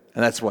do it.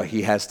 And that's why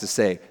he has to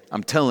say,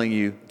 I'm telling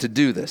you to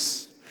do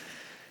this.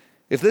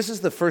 If this is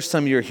the first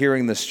time you're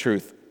hearing this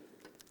truth,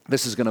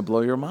 this is going to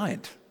blow your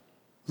mind.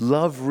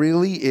 Love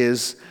really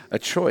is a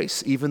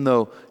choice, even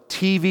though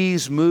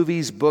TVs,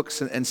 movies,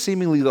 books, and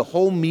seemingly the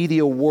whole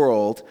media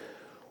world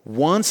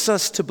wants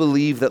us to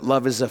believe that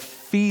love is a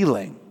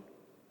feeling.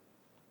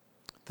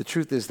 The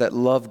truth is that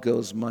love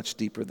goes much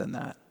deeper than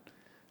that.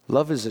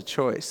 Love is a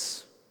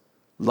choice.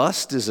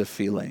 Lust is a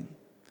feeling,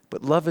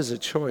 but love is a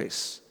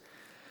choice.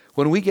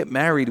 When we get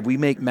married, we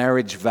make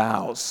marriage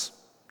vows.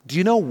 Do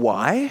you know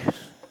why?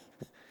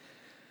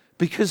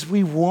 Because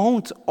we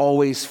won't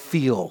always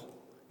feel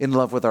in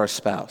love with our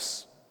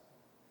spouse.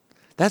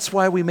 That's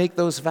why we make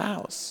those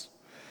vows.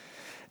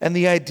 And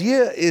the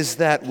idea is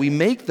that we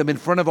make them in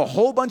front of a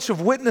whole bunch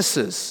of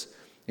witnesses,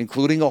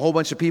 including a whole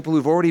bunch of people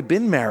who've already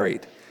been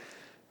married,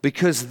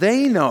 because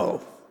they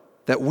know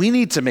that we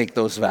need to make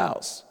those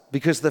vows,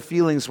 because the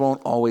feelings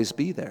won't always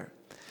be there.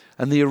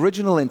 And the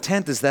original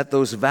intent is that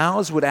those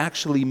vows would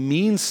actually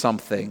mean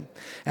something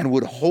and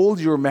would hold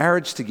your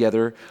marriage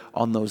together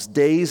on those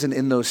days and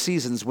in those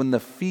seasons when the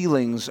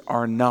feelings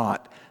are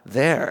not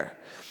there.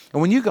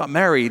 And when you got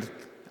married,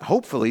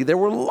 hopefully there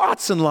were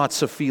lots and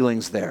lots of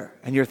feelings there.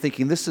 And you're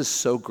thinking, this is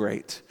so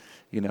great,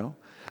 you know.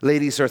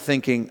 Ladies are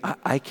thinking,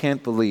 I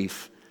can't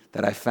believe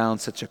that I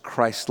found such a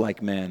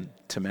Christ-like man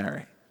to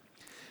marry.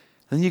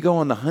 Then you go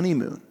on the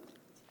honeymoon.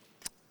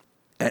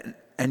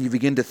 And you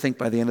begin to think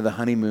by the end of the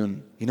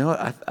honeymoon, you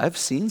know, I've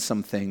seen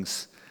some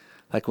things.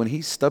 Like when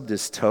he stubbed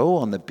his toe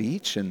on the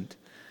beach, and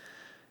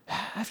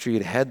after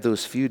he'd had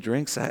those few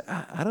drinks,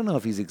 I don't know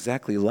if he's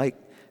exactly like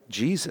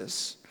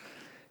Jesus.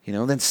 You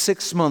know, then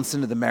 6 months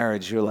into the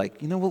marriage, you're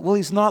like, you know, well,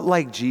 he's not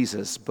like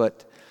Jesus,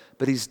 but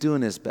he's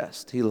doing his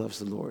best. He loves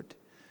the Lord.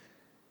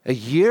 A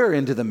year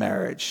into the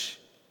marriage,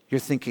 you're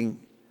thinking,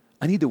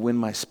 I need to win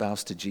my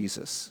spouse to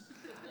Jesus.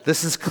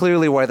 This is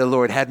clearly why the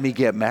Lord had me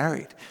get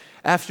married.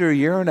 After a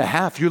year and a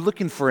half, you're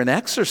looking for an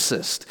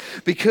exorcist,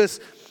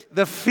 because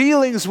the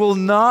feelings will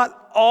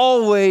not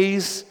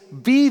always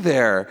be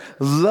there.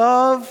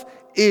 Love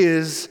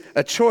is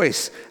a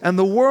choice. And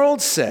the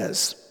world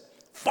says,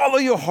 follow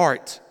your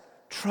heart.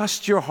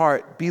 Trust your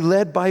heart. Be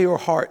led by your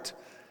heart.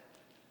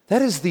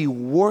 That is the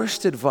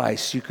worst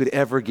advice you could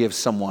ever give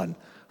someone.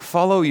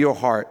 Follow your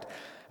heart.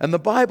 And the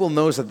Bible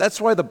knows that.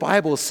 That's why the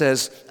Bible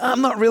says,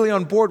 I'm not really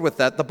on board with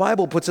that. The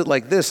Bible puts it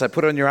like this. I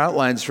put on your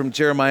outlines from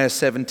Jeremiah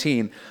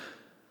 17.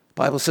 The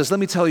Bible says, let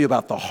me tell you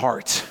about the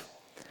heart.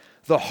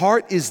 The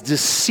heart is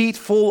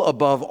deceitful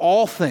above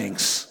all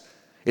things.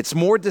 It's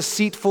more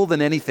deceitful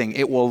than anything.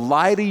 It will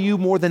lie to you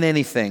more than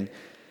anything,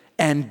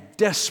 and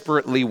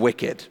desperately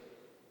wicked.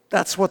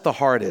 That's what the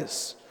heart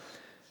is.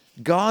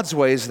 God's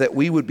way is that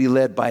we would be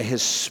led by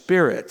His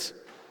Spirit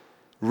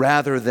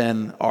rather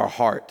than our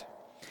heart.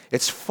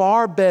 It's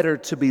far better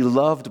to be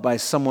loved by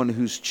someone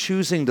who's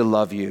choosing to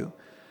love you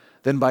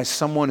than by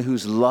someone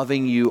who's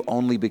loving you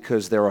only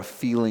because there are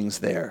feelings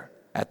there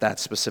at that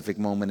specific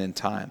moment in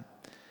time.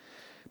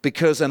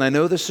 Because, and I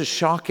know this is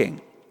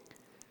shocking,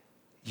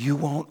 you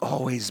won't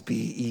always be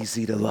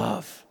easy to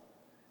love.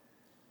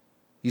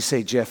 You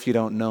say, Jeff, you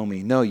don't know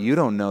me. No, you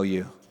don't know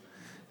you.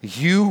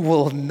 You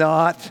will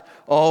not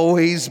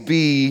always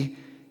be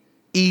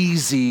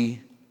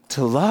easy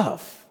to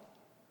love.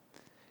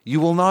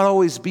 You will not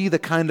always be the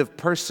kind of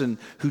person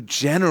who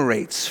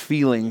generates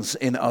feelings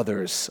in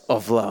others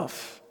of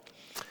love.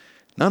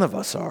 None of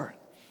us are.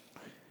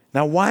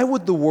 Now, why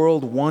would the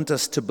world want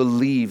us to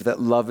believe that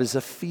love is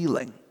a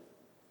feeling?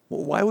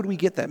 Well, why would we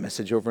get that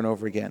message over and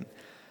over again?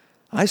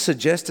 I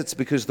suggest it's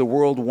because the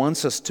world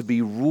wants us to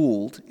be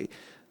ruled.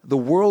 The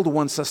world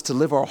wants us to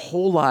live our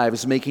whole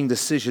lives making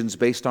decisions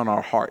based on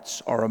our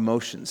hearts, our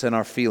emotions, and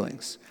our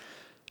feelings.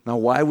 Now,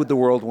 why would the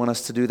world want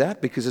us to do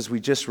that? Because as we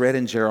just read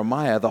in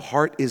Jeremiah, the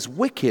heart is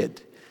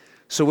wicked.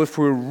 So if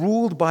we're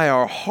ruled by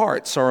our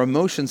hearts, our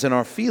emotions, and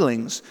our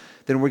feelings,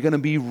 then we're going to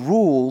be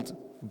ruled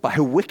by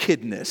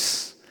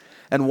wickedness.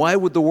 And why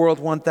would the world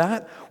want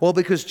that? Well,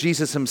 because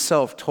Jesus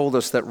himself told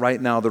us that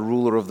right now the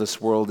ruler of this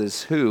world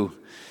is who?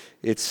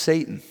 It's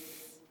Satan.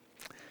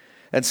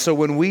 And so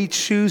when we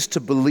choose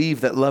to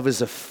believe that love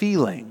is a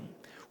feeling,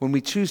 when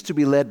we choose to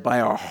be led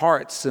by our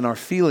hearts and our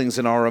feelings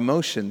and our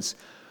emotions,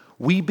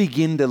 we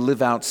begin to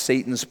live out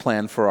Satan's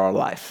plan for our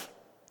life.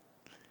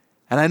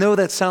 And I know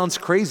that sounds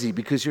crazy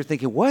because you're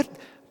thinking, what?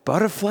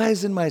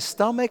 Butterflies in my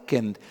stomach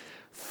and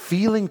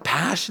feeling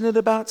passionate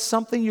about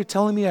something? You're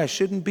telling me I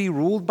shouldn't be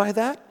ruled by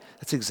that?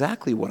 That's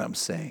exactly what I'm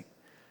saying.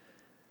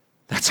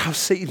 That's how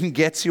Satan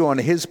gets you on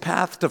his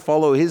path to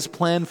follow his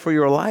plan for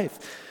your life.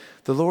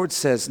 The Lord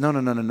says, no.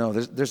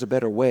 There's a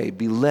better way.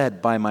 Be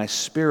led by my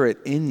Spirit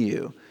in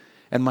you.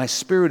 And my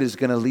Spirit is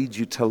going to lead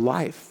you to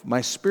life.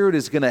 My Spirit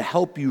is going to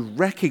help you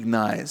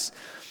recognize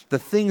the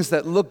things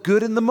that look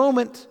good in the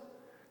moment,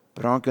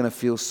 but aren't going to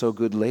feel so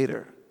good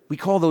later. We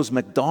call those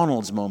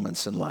McDonald's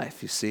moments in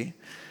life, you see.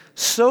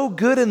 So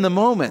good in the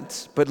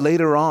moment, but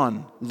later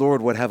on,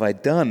 Lord, what have I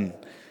done?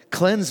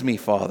 Cleanse me,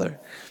 Father.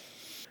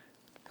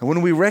 And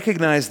when we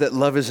recognize that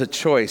love is a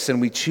choice and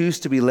we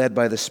choose to be led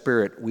by the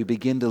Spirit, we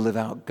begin to live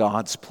out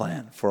God's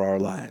plan for our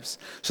lives.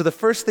 So the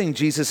first thing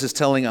Jesus is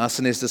telling us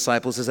and his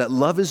disciples is that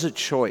love is a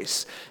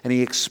choice, and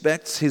he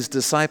expects his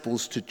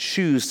disciples to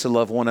choose to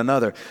love one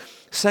another.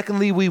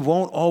 Secondly, we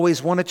won't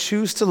always want to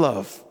choose to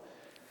love.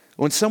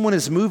 When someone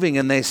is moving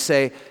and they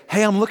say,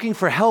 hey, I'm looking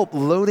for help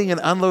loading and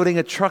unloading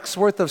a truck's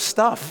worth of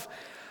stuff,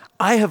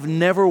 I have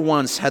never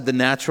once had the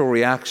natural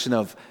reaction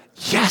of,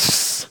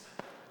 yes,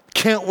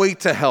 can't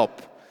wait to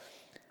help.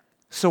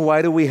 So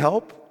why do we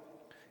help?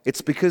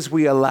 It's because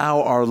we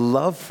allow our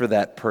love for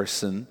that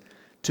person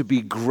to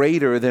be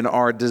greater than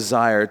our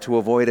desire to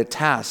avoid a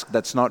task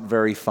that's not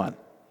very fun.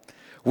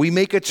 We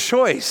make a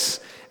choice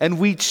and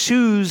we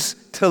choose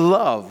to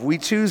love. We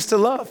choose to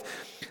love.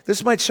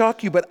 This might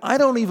shock you, but I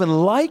don't even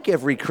like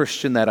every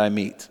Christian that I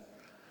meet.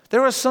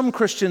 There are some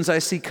Christians I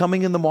see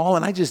coming in the mall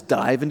and I just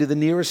dive into the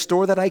nearest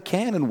store that I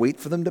can and wait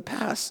for them to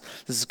pass.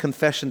 This is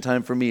confession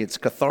time for me. It's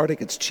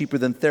cathartic. It's cheaper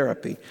than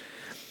therapy.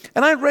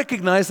 And I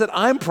recognize that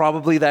I'm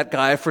probably that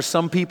guy for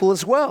some people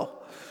as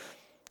well.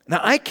 Now,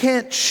 I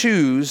can't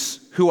choose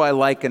who I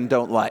like and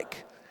don't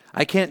like.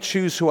 I can't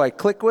choose who I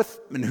click with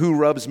and who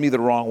rubs me the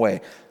wrong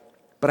way.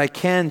 But I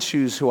can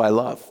choose who I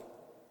love.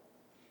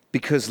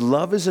 Because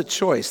love is a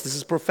choice. This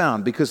is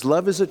profound. Because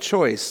love is a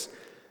choice,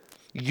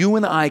 you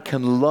and I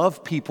can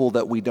love people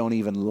that we don't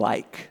even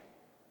like.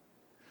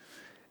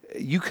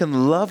 You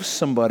can love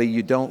somebody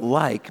you don't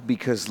like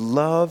because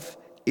love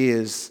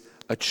is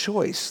a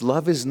choice.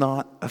 Love is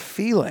not a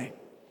feeling.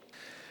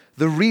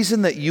 The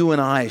reason that you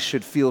and I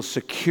should feel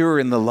secure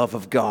in the love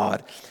of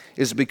God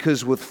is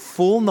because with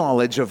full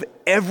knowledge of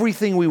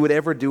everything we would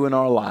ever do in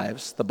our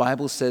lives, the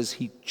Bible says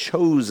he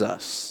chose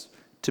us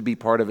to be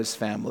part of his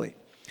family.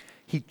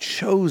 He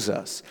chose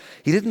us.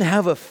 He didn't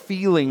have a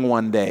feeling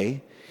one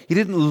day. He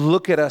didn't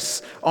look at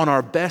us on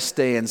our best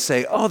day and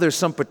say, oh, there's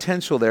some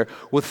potential there.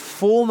 With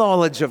full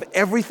knowledge of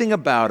everything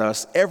about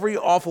us, every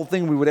awful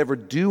thing we would ever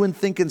do and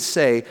think and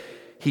say,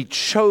 he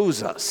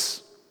chose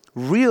us.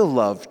 Real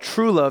love,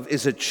 true love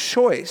is a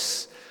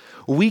choice.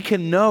 We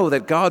can know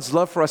that God's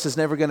love for us is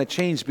never going to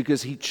change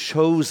because he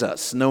chose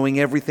us, knowing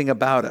everything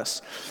about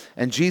us.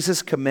 And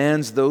Jesus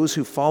commands those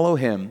who follow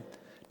him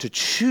to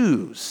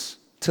choose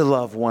to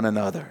love one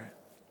another.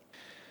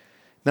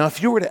 Now,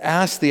 if you were to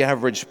ask the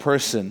average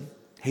person,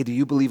 hey, do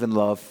you believe in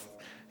love?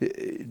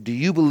 Do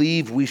you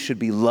believe we should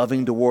be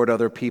loving toward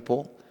other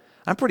people?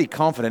 I'm pretty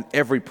confident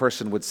every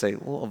person would say,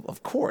 well,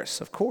 of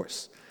course.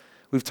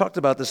 We've talked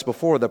about this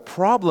before. The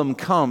problem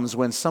comes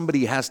when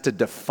somebody has to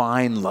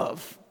define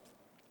love.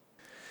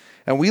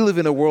 And we live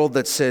in a world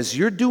that says,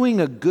 you're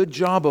doing a good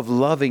job of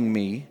loving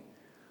me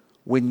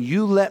when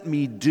you let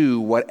me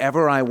do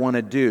whatever I want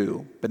to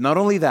do. But not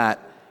only that,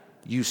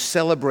 you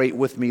celebrate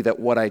with me that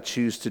what I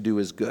choose to do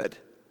is good.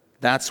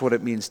 That's what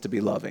it means to be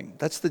loving.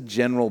 That's the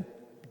general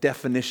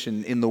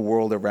definition in the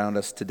world around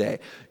us today.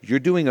 You're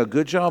doing a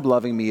good job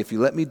loving me if you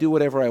let me do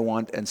whatever I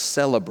want and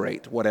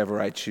celebrate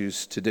whatever I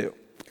choose to do.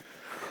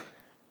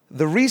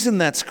 The reason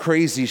that's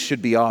crazy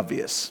should be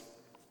obvious.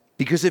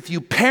 Because if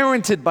you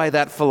parented by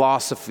that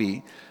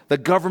philosophy, the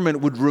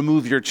government would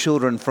remove your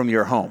children from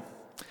your home.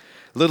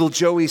 Little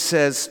Joey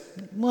says,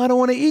 well, I don't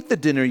want to eat the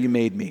dinner you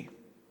made me.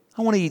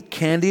 I want to eat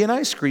candy and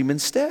ice cream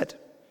instead.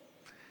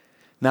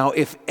 Now,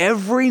 if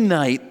every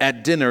night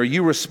at dinner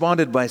you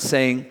responded by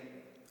saying,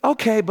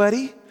 okay,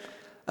 buddy,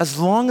 as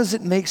long as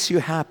it makes you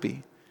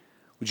happy,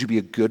 would you be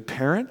a good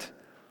parent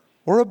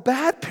or a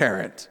bad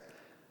parent?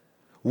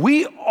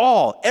 We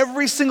all,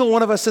 every single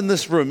one of us in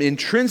this room,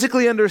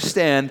 intrinsically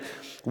understand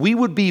we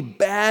would be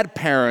bad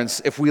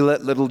parents if we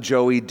let little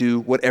Joey do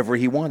whatever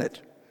he wanted.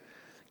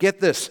 Get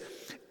this,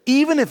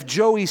 even if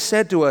Joey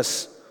said to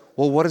us,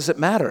 well, what does it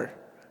matter?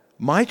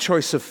 My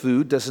choice of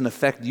food doesn't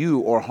affect you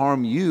or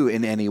harm you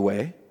in any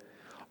way.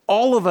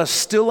 All of us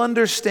still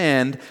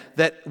understand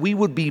that we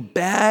would be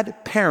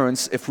bad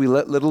parents if we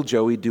let little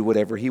Joey do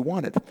whatever he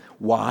wanted.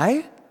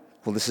 Why?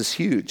 Well, this is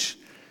huge.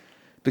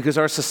 Because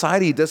our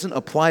society doesn't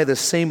apply the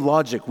same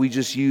logic we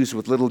just used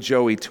with little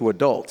Joey to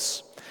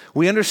adults.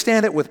 We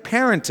understand it with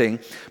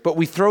parenting, but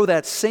we throw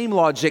that same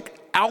logic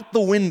out the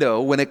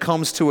window when it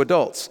comes to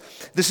adults.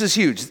 This is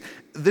huge.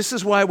 This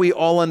is why we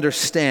all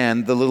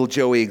understand the little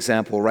Joey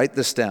example. Write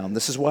this down.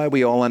 This is why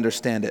we all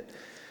understand it.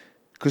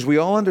 Because we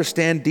all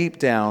understand deep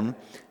down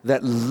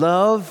that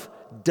love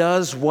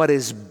does what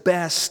is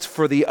best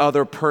for the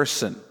other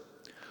person,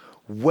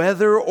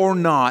 whether or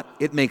not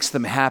it makes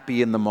them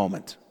happy in the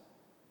moment.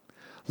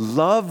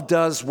 Love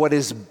does what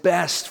is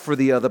best for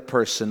the other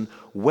person,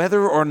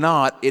 whether or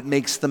not it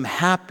makes them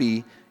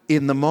happy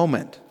in the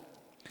moment.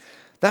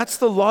 That's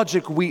the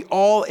logic we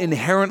all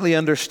inherently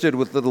understood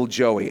with little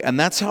Joey, and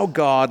that's how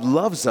God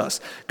loves us.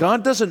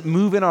 God doesn't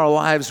move in our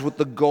lives with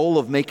the goal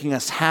of making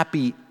us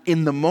happy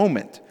in the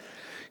moment.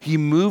 He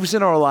moves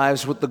in our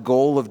lives with the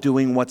goal of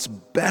doing what's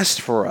best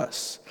for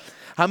us.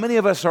 How many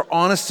of us are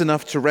honest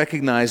enough to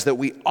recognize that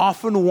we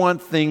often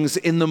want things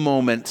in the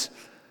moment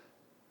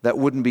that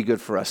wouldn't be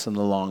good for us in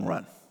the long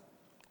run?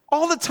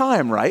 All the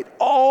time, right?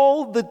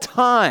 All the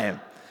time.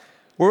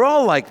 We're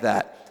all like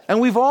that. And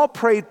we've all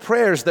prayed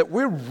prayers that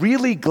we're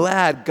really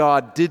glad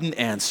God didn't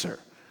answer.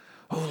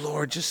 Oh,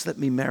 Lord, just let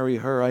me marry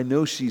her. I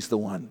know she's the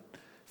one.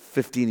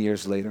 15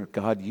 years later,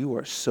 God, you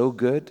are so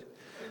good.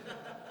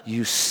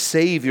 You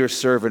save your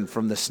servant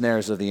from the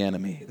snares of the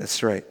enemy.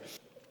 That's right.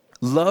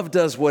 Love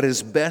does what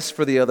is best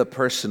for the other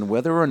person,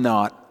 whether or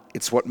not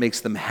it's what makes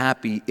them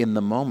happy in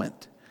the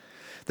moment.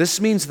 This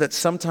means that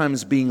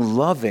sometimes being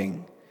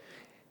loving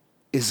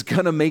is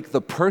going to make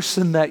the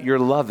person that you're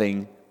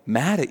loving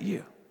mad at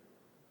you,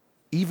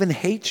 even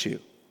hate you.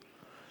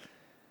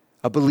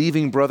 A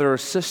believing brother or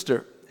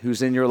sister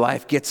who's in your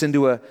life gets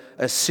into a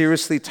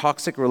seriously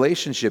toxic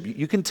relationship.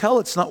 You can tell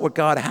it's not what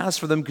God has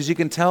for them because you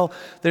can tell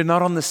they're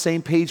not on the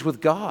same page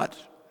with God.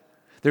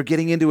 They're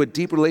getting into a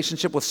deep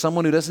relationship with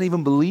someone who doesn't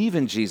even believe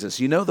in Jesus.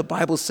 You know the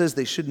Bible says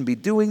they shouldn't be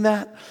doing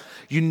that.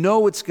 You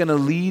know it's going to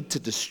lead to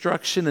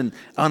destruction and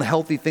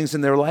unhealthy things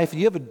in their life.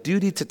 You have a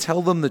duty to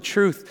tell them the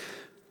truth,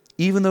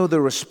 even though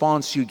the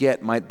response you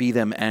get might be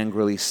them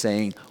angrily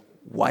saying,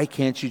 "Why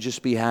can't you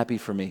just be happy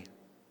for me?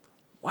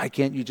 Why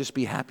can't you just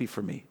be happy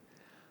for me?"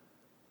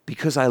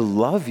 Because I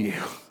love you.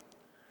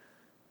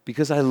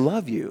 Because I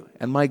love you.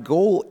 And my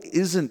goal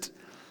isn't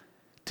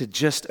to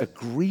just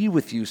agree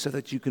with you so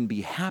that you can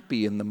be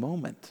happy in the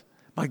moment.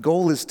 My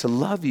goal is to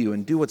love you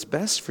and do what's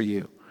best for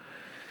you.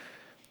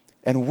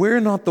 And we're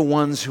not the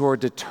ones who are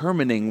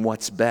determining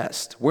what's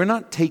best. We're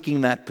not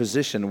taking that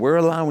position. We're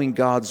allowing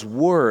God's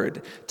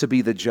word to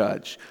be the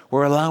judge.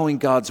 We're allowing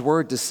God's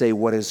word to say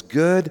what is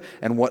good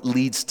and what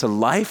leads to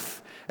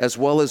life, as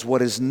well as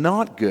what is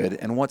not good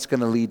and what's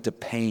going to lead to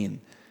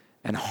pain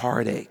and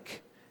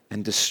heartache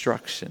and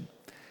destruction.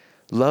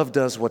 Love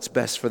does what's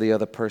best for the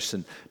other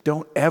person.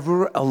 Don't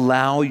ever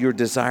allow your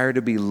desire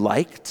to be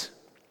liked,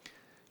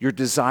 your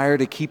desire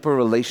to keep a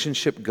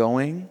relationship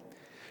going,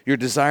 your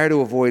desire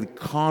to avoid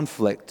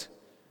conflict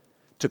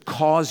to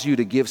cause you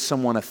to give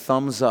someone a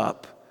thumbs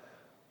up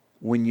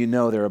when you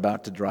know they're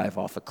about to drive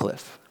off a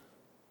cliff.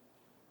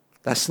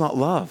 That's not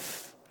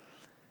love.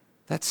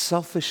 That's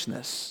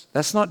selfishness.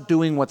 That's not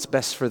doing what's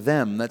best for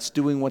them. That's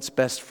doing what's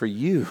best for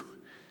you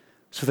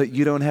so that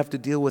you don't have to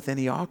deal with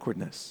any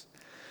awkwardness.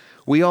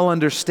 We all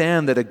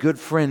understand that a good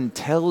friend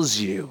tells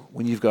you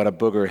when you've got a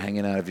booger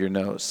hanging out of your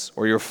nose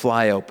or your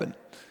fly open.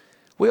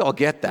 We all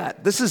get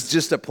that. This is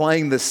just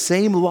applying the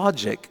same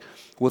logic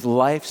with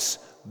life's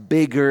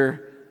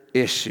bigger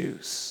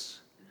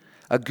issues.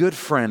 A good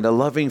friend, a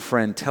loving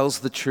friend, tells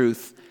the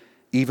truth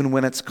even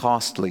when it's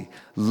costly.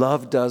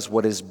 Love does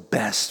what is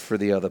best for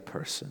the other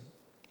person.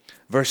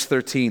 Verse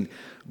 13,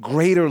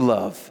 greater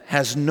love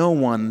has no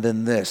one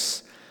than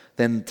this,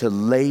 than to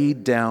lay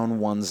down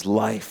one's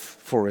life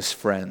for his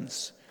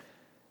friends.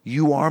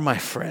 You are my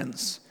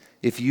friends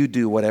if you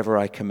do whatever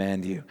I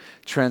command you.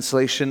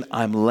 Translation,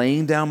 I'm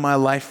laying down my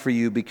life for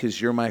you because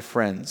you're my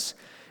friends.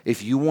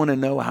 If you want to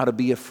know how to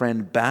be a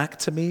friend back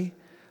to me,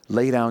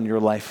 lay down your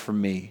life for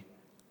me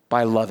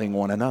by loving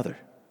one another.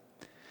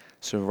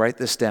 So write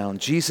this down.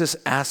 Jesus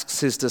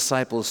asks his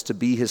disciples to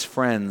be his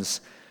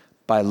friends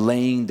by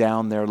laying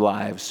down their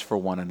lives for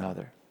one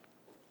another.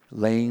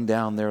 Laying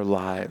down their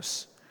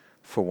lives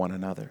for one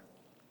another.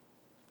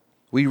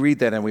 We read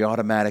that and we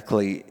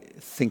automatically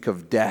think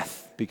of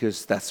death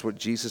because that's what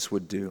Jesus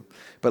would do.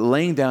 But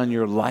laying down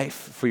your life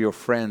for your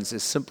friends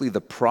is simply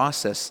the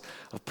process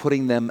of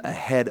putting them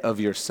ahead of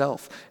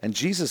yourself. And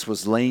Jesus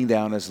was laying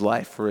down his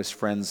life for his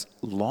friends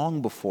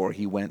long before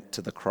he went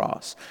to the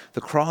cross.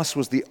 The cross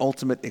was the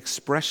ultimate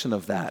expression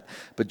of that.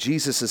 But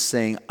Jesus is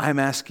saying, I'm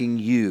asking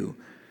you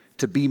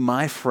to be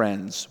my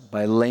friends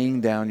by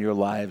laying down your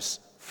lives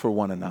for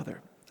one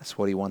another. That's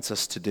what he wants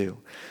us to do.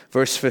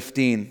 Verse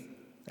 15,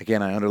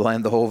 again, I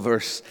underlined the whole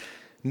verse.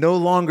 No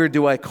longer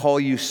do I call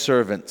you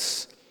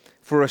servants,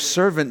 for a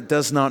servant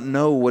does not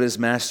know what his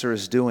master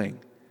is doing.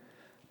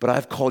 But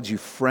I've called you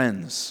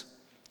friends,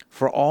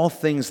 for all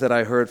things that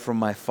I heard from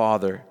my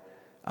Father,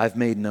 I've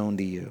made known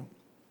to you.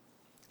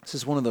 This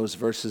is one of those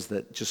verses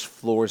that just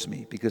floors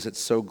me because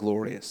it's so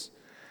glorious.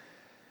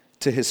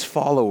 To his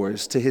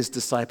followers, to his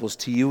disciples,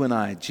 to you and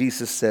I,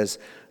 Jesus says,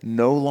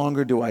 no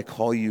longer do I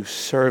call you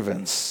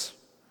servants,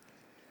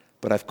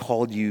 but I've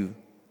called you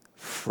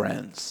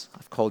friends.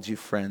 I've called you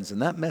friends.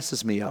 And that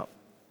messes me up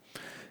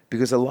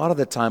because a lot of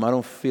the time I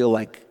don't feel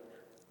like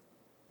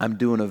I'm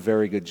doing a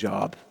very good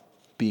job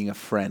being a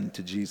friend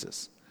to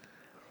Jesus.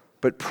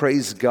 But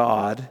praise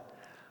God,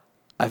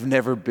 I've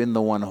never been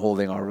the one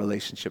holding our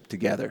relationship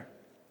together.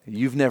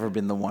 You've never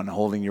been the one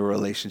holding your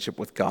relationship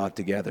with God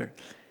together.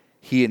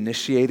 He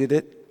initiated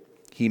it.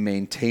 He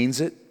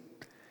maintains it.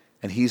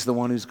 And he's the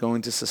one who's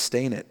going to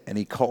sustain it. And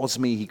he calls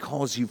me, he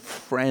calls you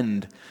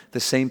friend, the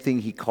same thing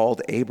he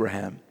called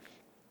Abraham.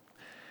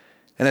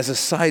 And as a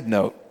side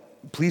note,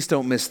 please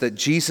don't miss that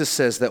Jesus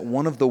says that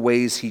one of the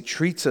ways he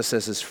treats us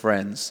as his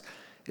friends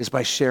is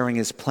by sharing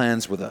his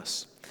plans with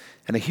us.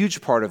 And a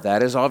huge part of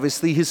that is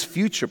obviously his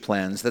future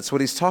plans. That's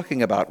what he's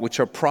talking about, which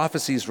are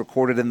prophecies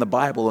recorded in the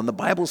Bible, and the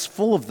Bible's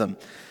full of them.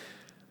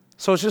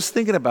 So I was just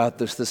thinking about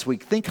this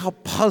week. Think how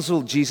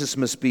puzzled Jesus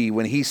must be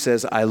when he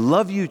says, I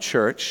love you,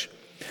 church,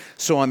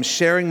 so I'm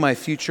sharing my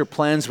future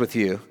plans with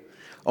you,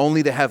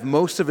 only to have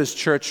most of his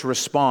church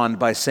respond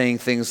by saying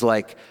things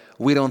like,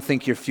 we don't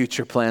think your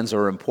future plans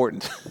are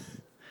important.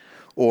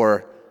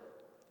 Or,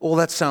 well,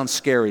 that sounds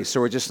scary,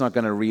 so we're just not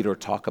going to read or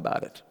talk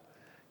about it.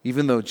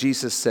 Even though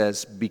Jesus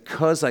says,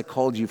 because I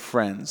called you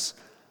friends,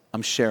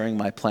 I'm sharing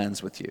my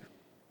plans with you.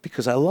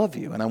 Because I love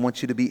you and I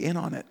want you to be in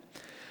on it.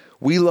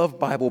 We love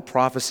Bible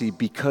prophecy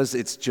because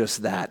it's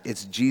just that.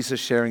 It's Jesus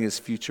sharing his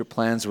future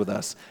plans with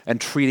us and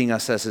treating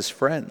us as his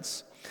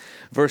friends.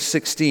 Verse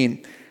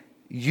 16,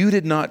 you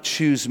did not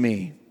choose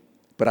me,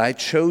 but I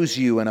chose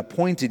you and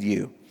appointed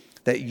you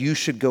that you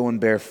should go and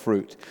bear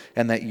fruit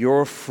and that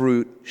your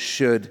fruit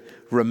should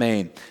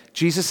remain.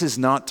 Jesus is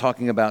not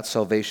talking about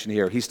salvation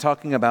here. He's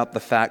talking about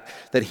the fact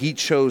that he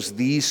chose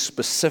these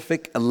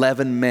specific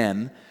 11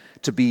 men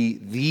to be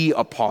the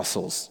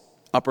apostles,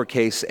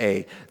 uppercase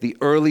A, the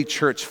early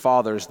church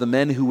fathers, the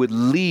men who would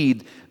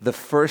lead the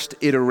first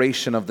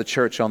iteration of the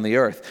church on the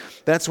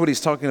earth. That's what he's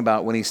talking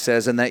about when he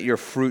says, and that your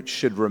fruit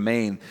should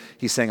remain.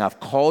 He's saying, I've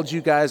called you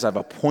guys, I've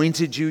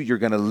appointed you, you're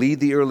going to lead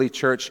the early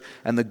church,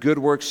 and the good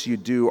works you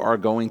do are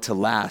going to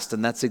last.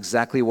 And that's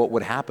exactly what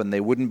would happen.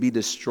 They wouldn't be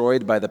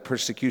destroyed by the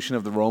persecution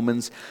of the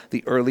Romans.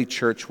 The early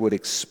church would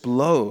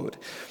explode.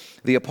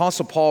 The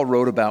Apostle Paul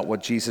wrote about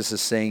what Jesus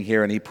is saying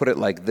here, and he put it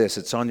like this.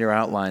 It's on your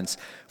outlines.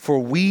 For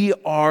we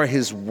are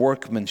his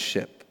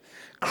workmanship,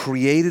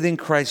 created in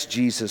Christ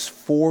Jesus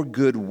for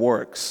good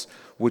works,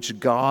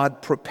 which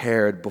God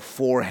prepared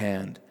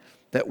beforehand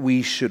that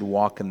we should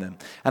walk in them.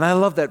 And I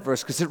love that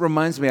verse because it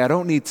reminds me I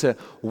don't need to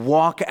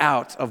walk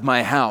out of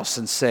my house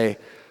and say,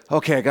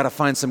 okay, I got to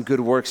find some good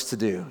works to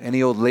do.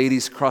 Any old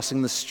ladies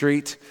crossing the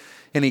street?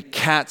 Any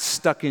cats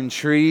stuck in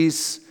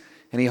trees?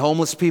 Any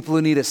homeless people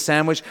who need a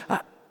sandwich?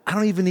 I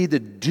don't even need to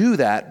do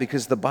that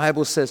because the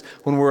Bible says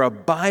when we're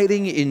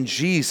abiding in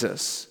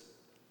Jesus,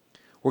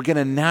 we're going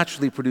to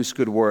naturally produce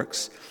good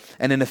works.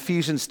 And in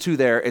Ephesians 2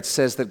 there, it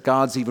says that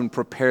God's even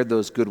prepared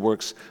those good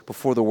works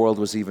before the world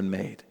was even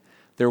made.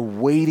 They're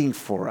waiting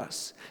for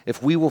us.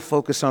 If we will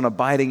focus on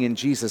abiding in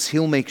Jesus,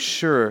 he'll make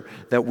sure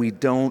that we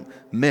don't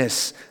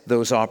miss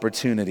those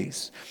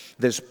opportunities.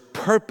 There's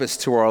purpose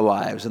to our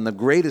lives, and the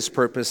greatest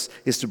purpose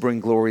is to bring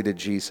glory to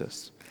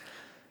Jesus.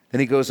 Then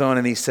he goes on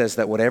and he says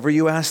that whatever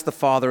you ask the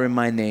Father in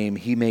my name,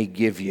 he may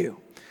give you.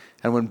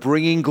 And when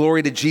bringing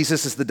glory to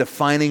Jesus is the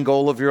defining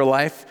goal of your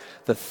life,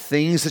 the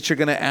things that you're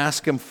going to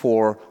ask him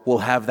for will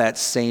have that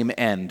same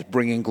end,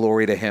 bringing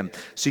glory to him.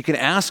 So you can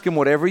ask him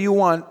whatever you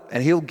want,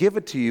 and he'll give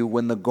it to you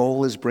when the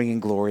goal is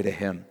bringing glory to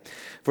him.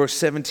 Verse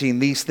 17,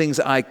 these things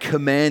I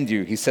command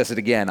you. He says it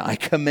again. I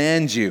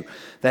command you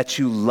that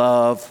you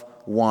love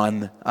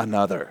one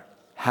another.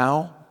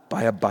 How?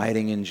 By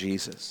abiding in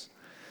Jesus.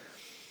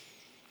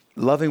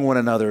 Loving one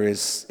another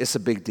is a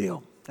big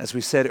deal. As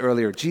we said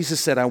earlier, Jesus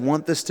said, I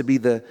want this to be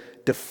the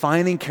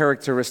defining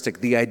characteristic,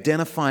 the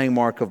identifying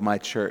mark of my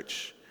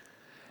church.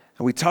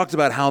 And we talked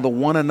about how the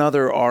one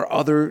another are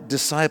other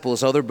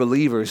disciples, other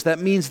believers. That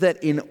means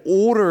that in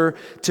order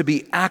to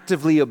be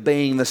actively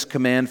obeying this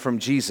command from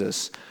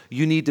Jesus,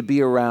 you need to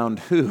be around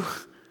who?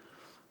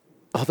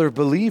 Other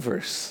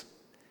believers.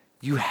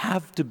 You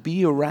have to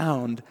be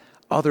around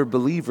other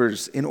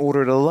believers in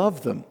order to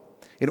love them,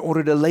 in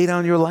order to lay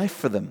down your life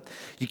for them.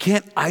 You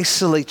can't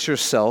isolate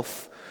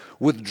yourself,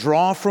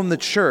 withdraw from the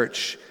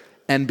church,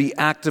 and be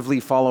actively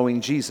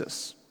following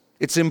Jesus.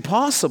 It's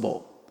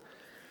impossible.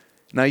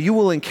 Now, you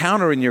will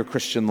encounter in your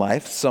Christian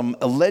life some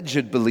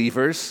alleged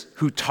believers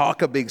who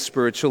talk a big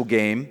spiritual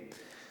game.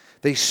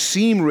 They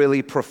seem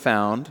really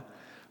profound,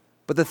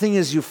 but the thing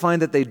is you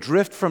find that they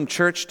drift from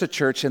church to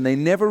church and they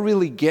never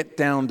really get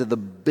down to the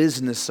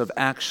business of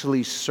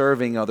actually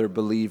serving other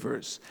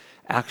believers,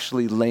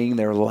 actually laying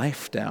their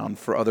life down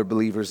for other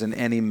believers in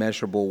any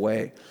measurable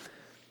way.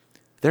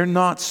 They're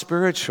not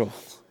spiritual,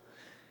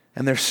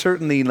 and they're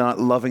certainly not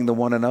loving the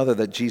one another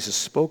that Jesus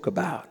spoke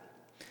about.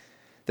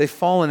 They've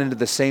fallen into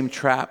the same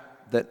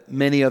trap that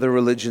many other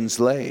religions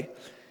lay.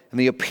 And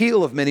the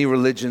appeal of many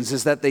religions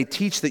is that they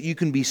teach that you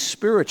can be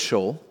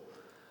spiritual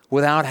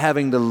without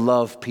having to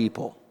love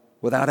people,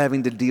 without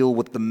having to deal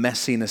with the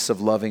messiness of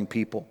loving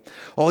people.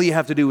 All you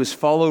have to do is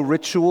follow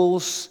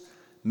rituals,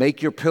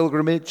 make your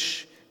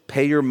pilgrimage,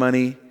 pay your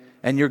money,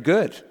 and you're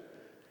good.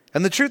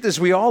 And the truth is,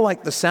 we all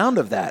like the sound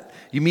of that.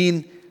 You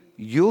mean,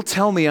 you'll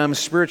tell me I'm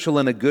spiritual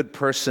and a good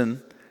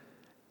person,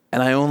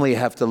 and I only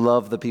have to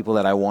love the people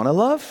that I want to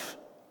love?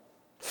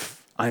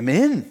 I'm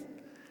in.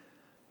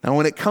 Now,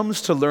 when it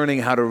comes to learning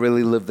how to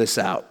really live this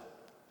out,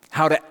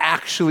 how to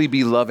actually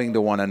be loving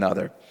to one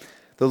another,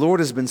 the Lord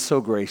has been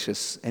so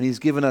gracious, and He's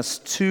given us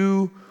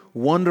two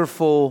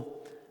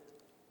wonderful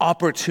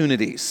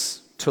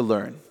opportunities to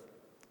learn.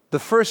 The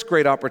first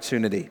great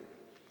opportunity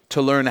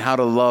to learn how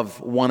to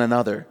love one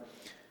another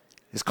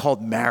is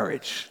called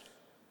marriage.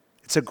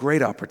 It's a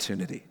great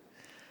opportunity.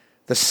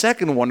 The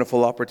second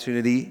wonderful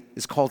opportunity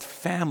is called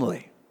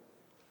family,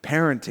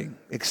 parenting,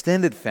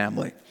 extended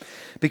family.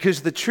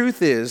 Because the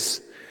truth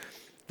is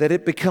that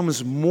it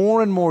becomes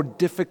more and more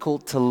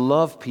difficult to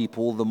love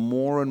people the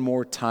more and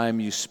more time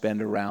you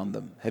spend around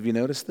them. Have you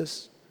noticed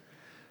this?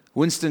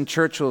 Winston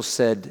Churchill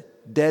said,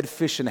 "Dead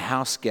fish and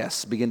house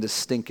guests begin to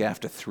stink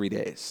after 3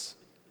 days."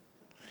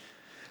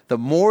 The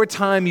more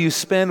time you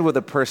spend with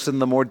a person,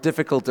 the more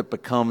difficult it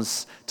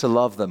becomes to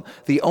love them.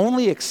 The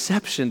only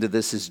exception to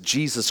this is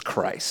Jesus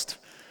Christ.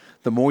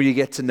 The more you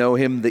get to know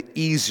him, the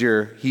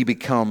easier he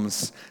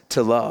becomes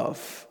to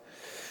love.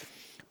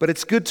 But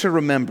it's good to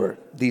remember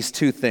these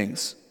two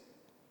things.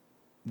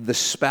 The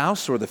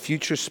spouse or the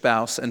future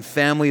spouse and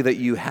family that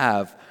you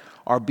have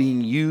are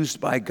being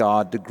used by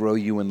God to grow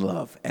you in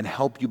love and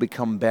help you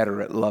become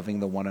better at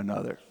loving the one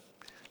another.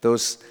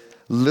 Those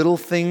little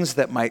things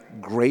that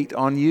might grate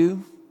on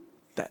you,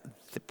 they're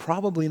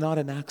probably not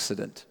an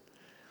accident.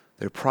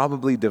 They're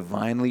probably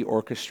divinely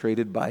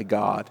orchestrated by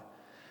God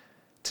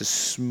to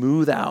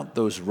smooth out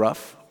those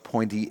rough,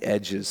 pointy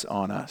edges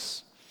on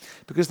us.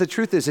 Because the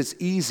truth is, it's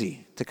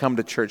easy to come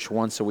to church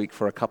once a week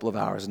for a couple of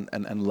hours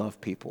and love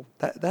people.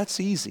 That's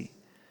easy.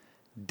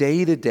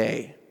 Day to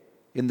day,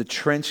 in the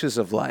trenches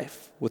of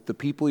life, with the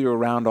people you're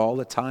around all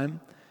the time,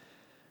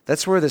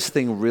 that's where this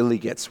thing really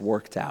gets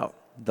worked out,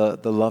 the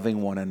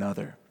loving one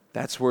another.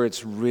 That's where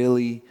it's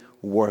really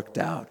worked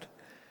out.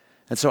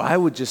 And so I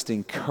would just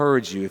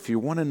encourage you, if you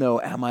want to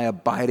know, am I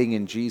abiding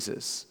in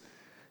Jesus?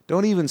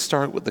 Don't even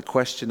start with the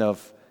question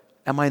of,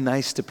 am I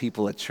nice to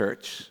people at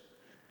church?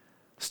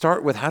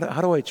 Start with,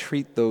 how do I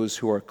treat those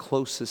who are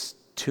closest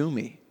to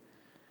me?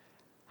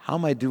 How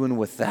am I doing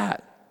with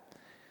that?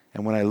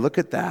 And when I look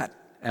at that,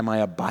 am I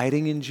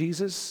abiding in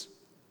Jesus?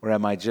 Or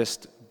am I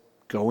just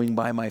going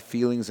by my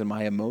feelings and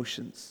my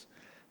emotions,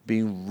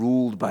 being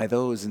ruled by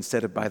those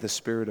instead of by the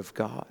Spirit of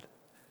God?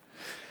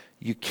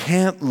 You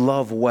can't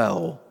love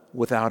well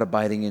without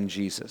abiding in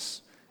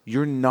Jesus.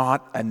 You're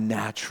not a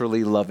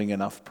naturally loving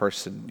enough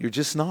person. You're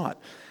just not.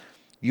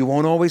 You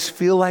won't always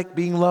feel like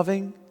being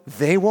loving.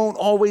 They won't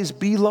always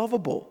be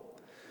lovable.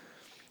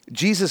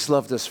 Jesus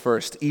loved us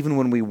first, even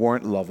when we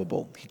weren't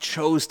lovable. He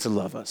chose to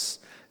love us.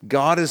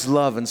 God is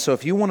love, and so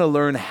if you want to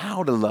learn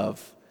how to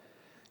love,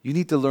 you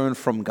need to learn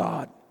from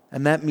God.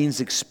 And that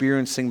means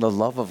experiencing the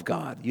love of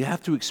God. You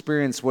have to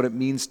experience what it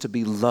means to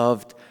be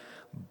loved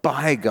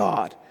by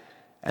God.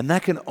 And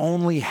that can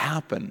only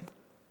happen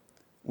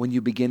when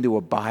you begin to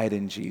abide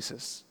in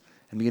Jesus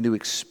and begin to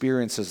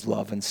experience his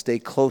love and stay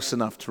close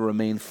enough to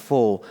remain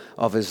full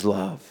of his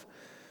love.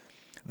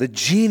 The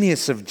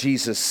genius of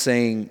Jesus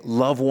saying,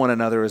 "Love one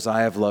another as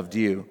I have loved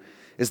you,"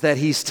 is that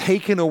he's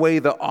taken away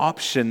the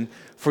option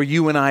for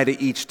you and I to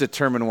each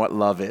determine what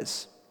love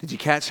is. Did you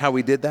catch how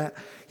he did that?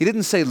 He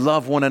didn't say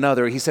love one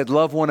another. He said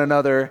love one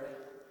another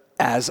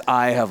as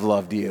I have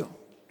loved you.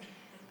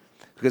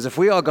 Because if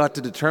we all got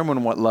to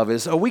determine what love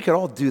is, we could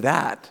all do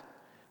that.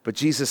 But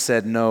Jesus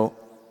said, no,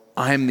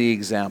 I'm the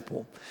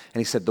example.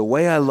 And he said, the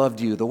way I loved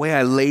you, the way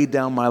I laid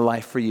down my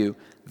life for you,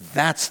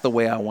 that's the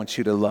way I want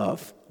you to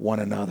love one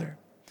another.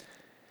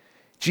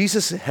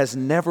 Jesus has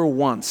never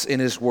once in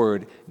his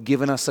word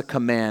given us a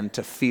command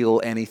to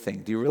feel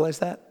anything. Do you realize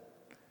that?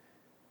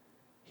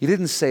 He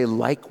didn't say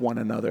like one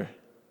another.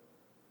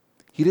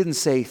 He didn't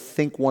say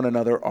think one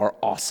another are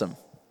awesome.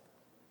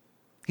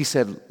 He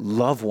said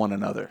love one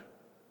another,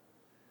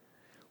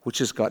 which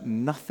has got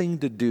nothing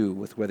to do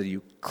with whether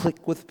you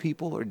click with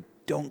people or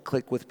don't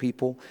click with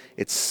people.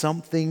 It's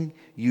something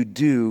you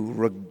do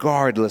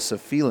regardless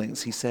of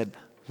feelings. He said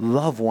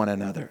love one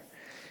another.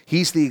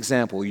 He's the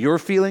example. Your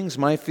feelings,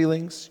 my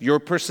feelings, your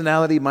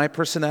personality, my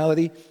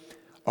personality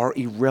are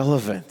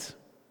irrelevant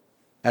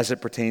as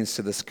it pertains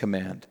to this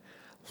command.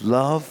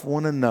 Love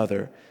one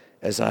another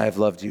as I have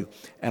loved you.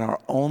 And our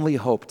only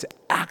hope to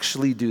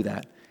actually do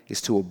that is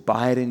to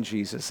abide in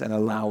Jesus and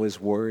allow his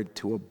word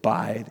to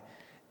abide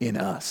in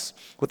us.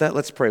 With that,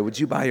 let's pray. Would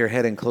you bow your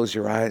head and close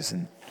your eyes?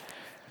 And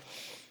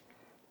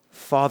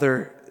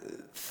Father,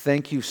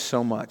 thank you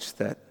so much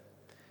that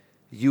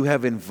you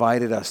have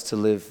invited us to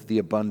live the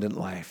abundant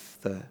life,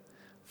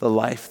 the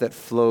life that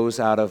flows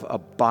out of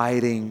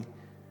abiding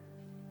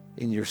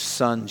in your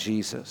Son,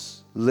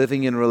 Jesus,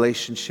 living in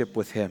relationship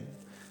with him,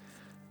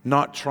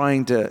 not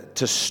trying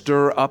to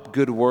stir up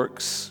good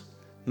works,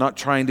 not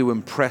trying to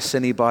impress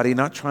anybody,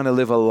 not trying to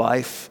live a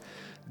life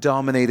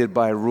dominated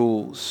by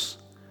rules,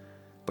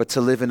 but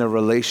to live in a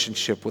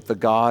relationship with the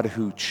God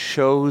who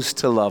chose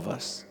to love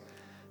us,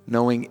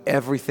 knowing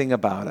everything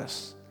about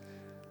us.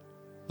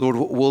 Lord,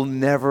 we'll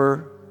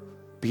never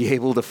be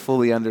able to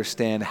fully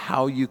understand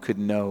how you could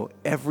know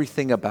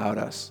everything about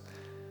us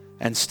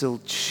and still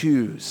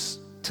choose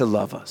to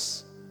love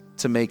us,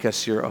 to make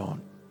us your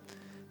own.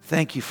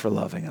 Thank you for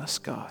loving us,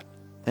 God.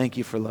 Thank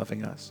you for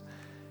loving us.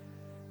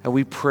 And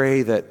we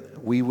pray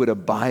that we would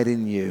abide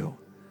in you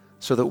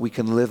so that we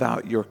can live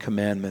out your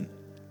commandment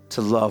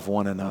to love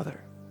one another,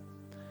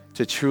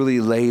 to truly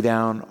lay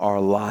down our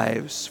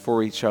lives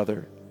for each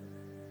other,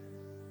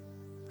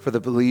 for the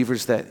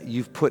believers that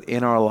you've put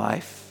in our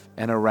life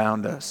and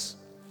around us,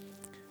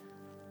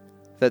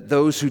 that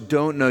those who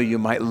don't know you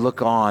might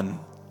look on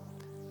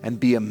and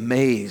be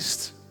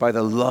amazed by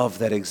the love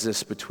that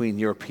exists between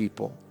your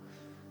people.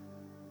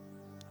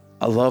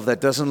 A love that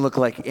doesn't look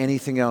like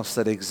anything else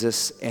that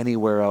exists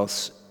anywhere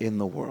else in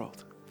the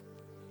world.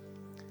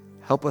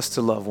 Help us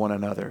to love one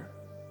another.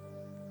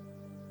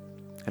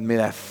 And may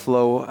that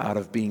flow out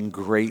of being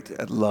great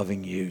at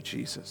loving you,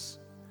 Jesus.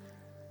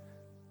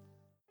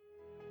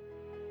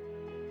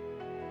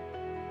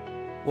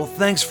 Well,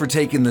 thanks for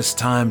taking this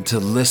time to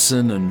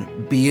listen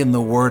and be in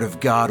the Word of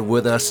God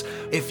with us.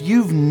 If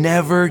you've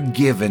never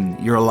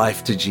given your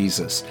life to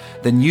Jesus,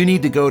 then you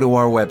need to go to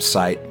our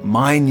website,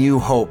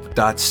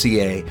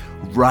 mynewhope.ca,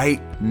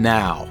 right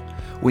now.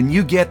 When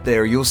you get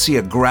there, you'll see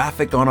a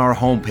graphic on our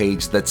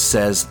homepage that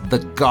says The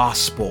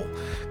Gospel.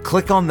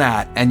 Click on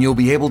that and you'll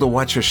be able to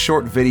watch a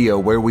short video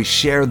where we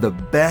share the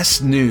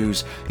best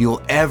news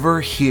you'll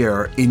ever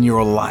hear in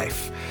your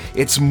life.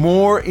 It's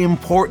more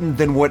important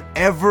than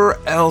whatever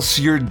else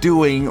you're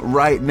doing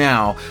right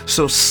now.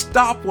 So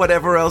stop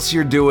whatever else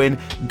you're doing,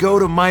 go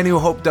to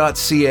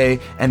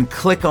mynewhope.ca and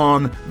click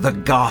on The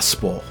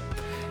Gospel.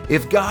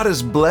 If God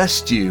has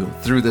blessed you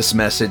through this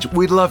message,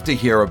 we'd love to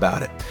hear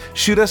about it.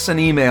 Shoot us an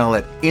email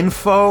at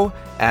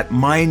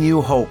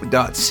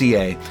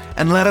info@mynewhope.ca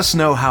and let us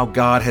know how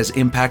God has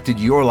impacted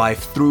your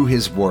life through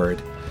His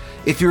Word.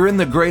 If you're in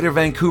the greater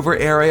Vancouver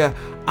area,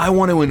 I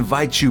want to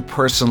invite you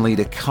personally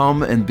to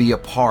come and be a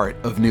part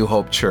of New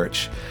Hope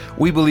Church.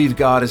 We believe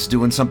God is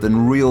doing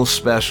something real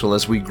special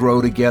as we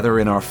grow together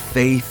in our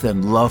faith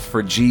and love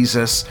for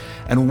Jesus,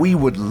 and we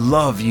would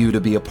love you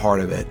to be a part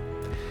of it.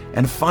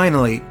 And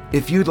finally,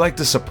 if you'd like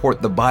to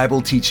support the Bible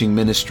teaching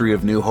ministry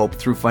of New Hope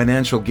through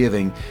financial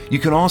giving, you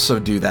can also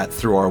do that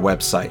through our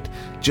website.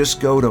 Just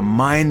go to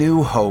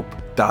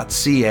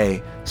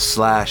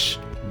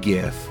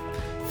mynewhope.ca/give.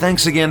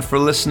 Thanks again for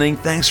listening.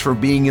 Thanks for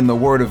being in the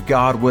Word of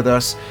God with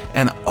us.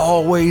 And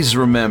always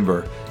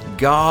remember,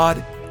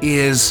 God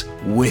is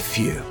with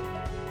you.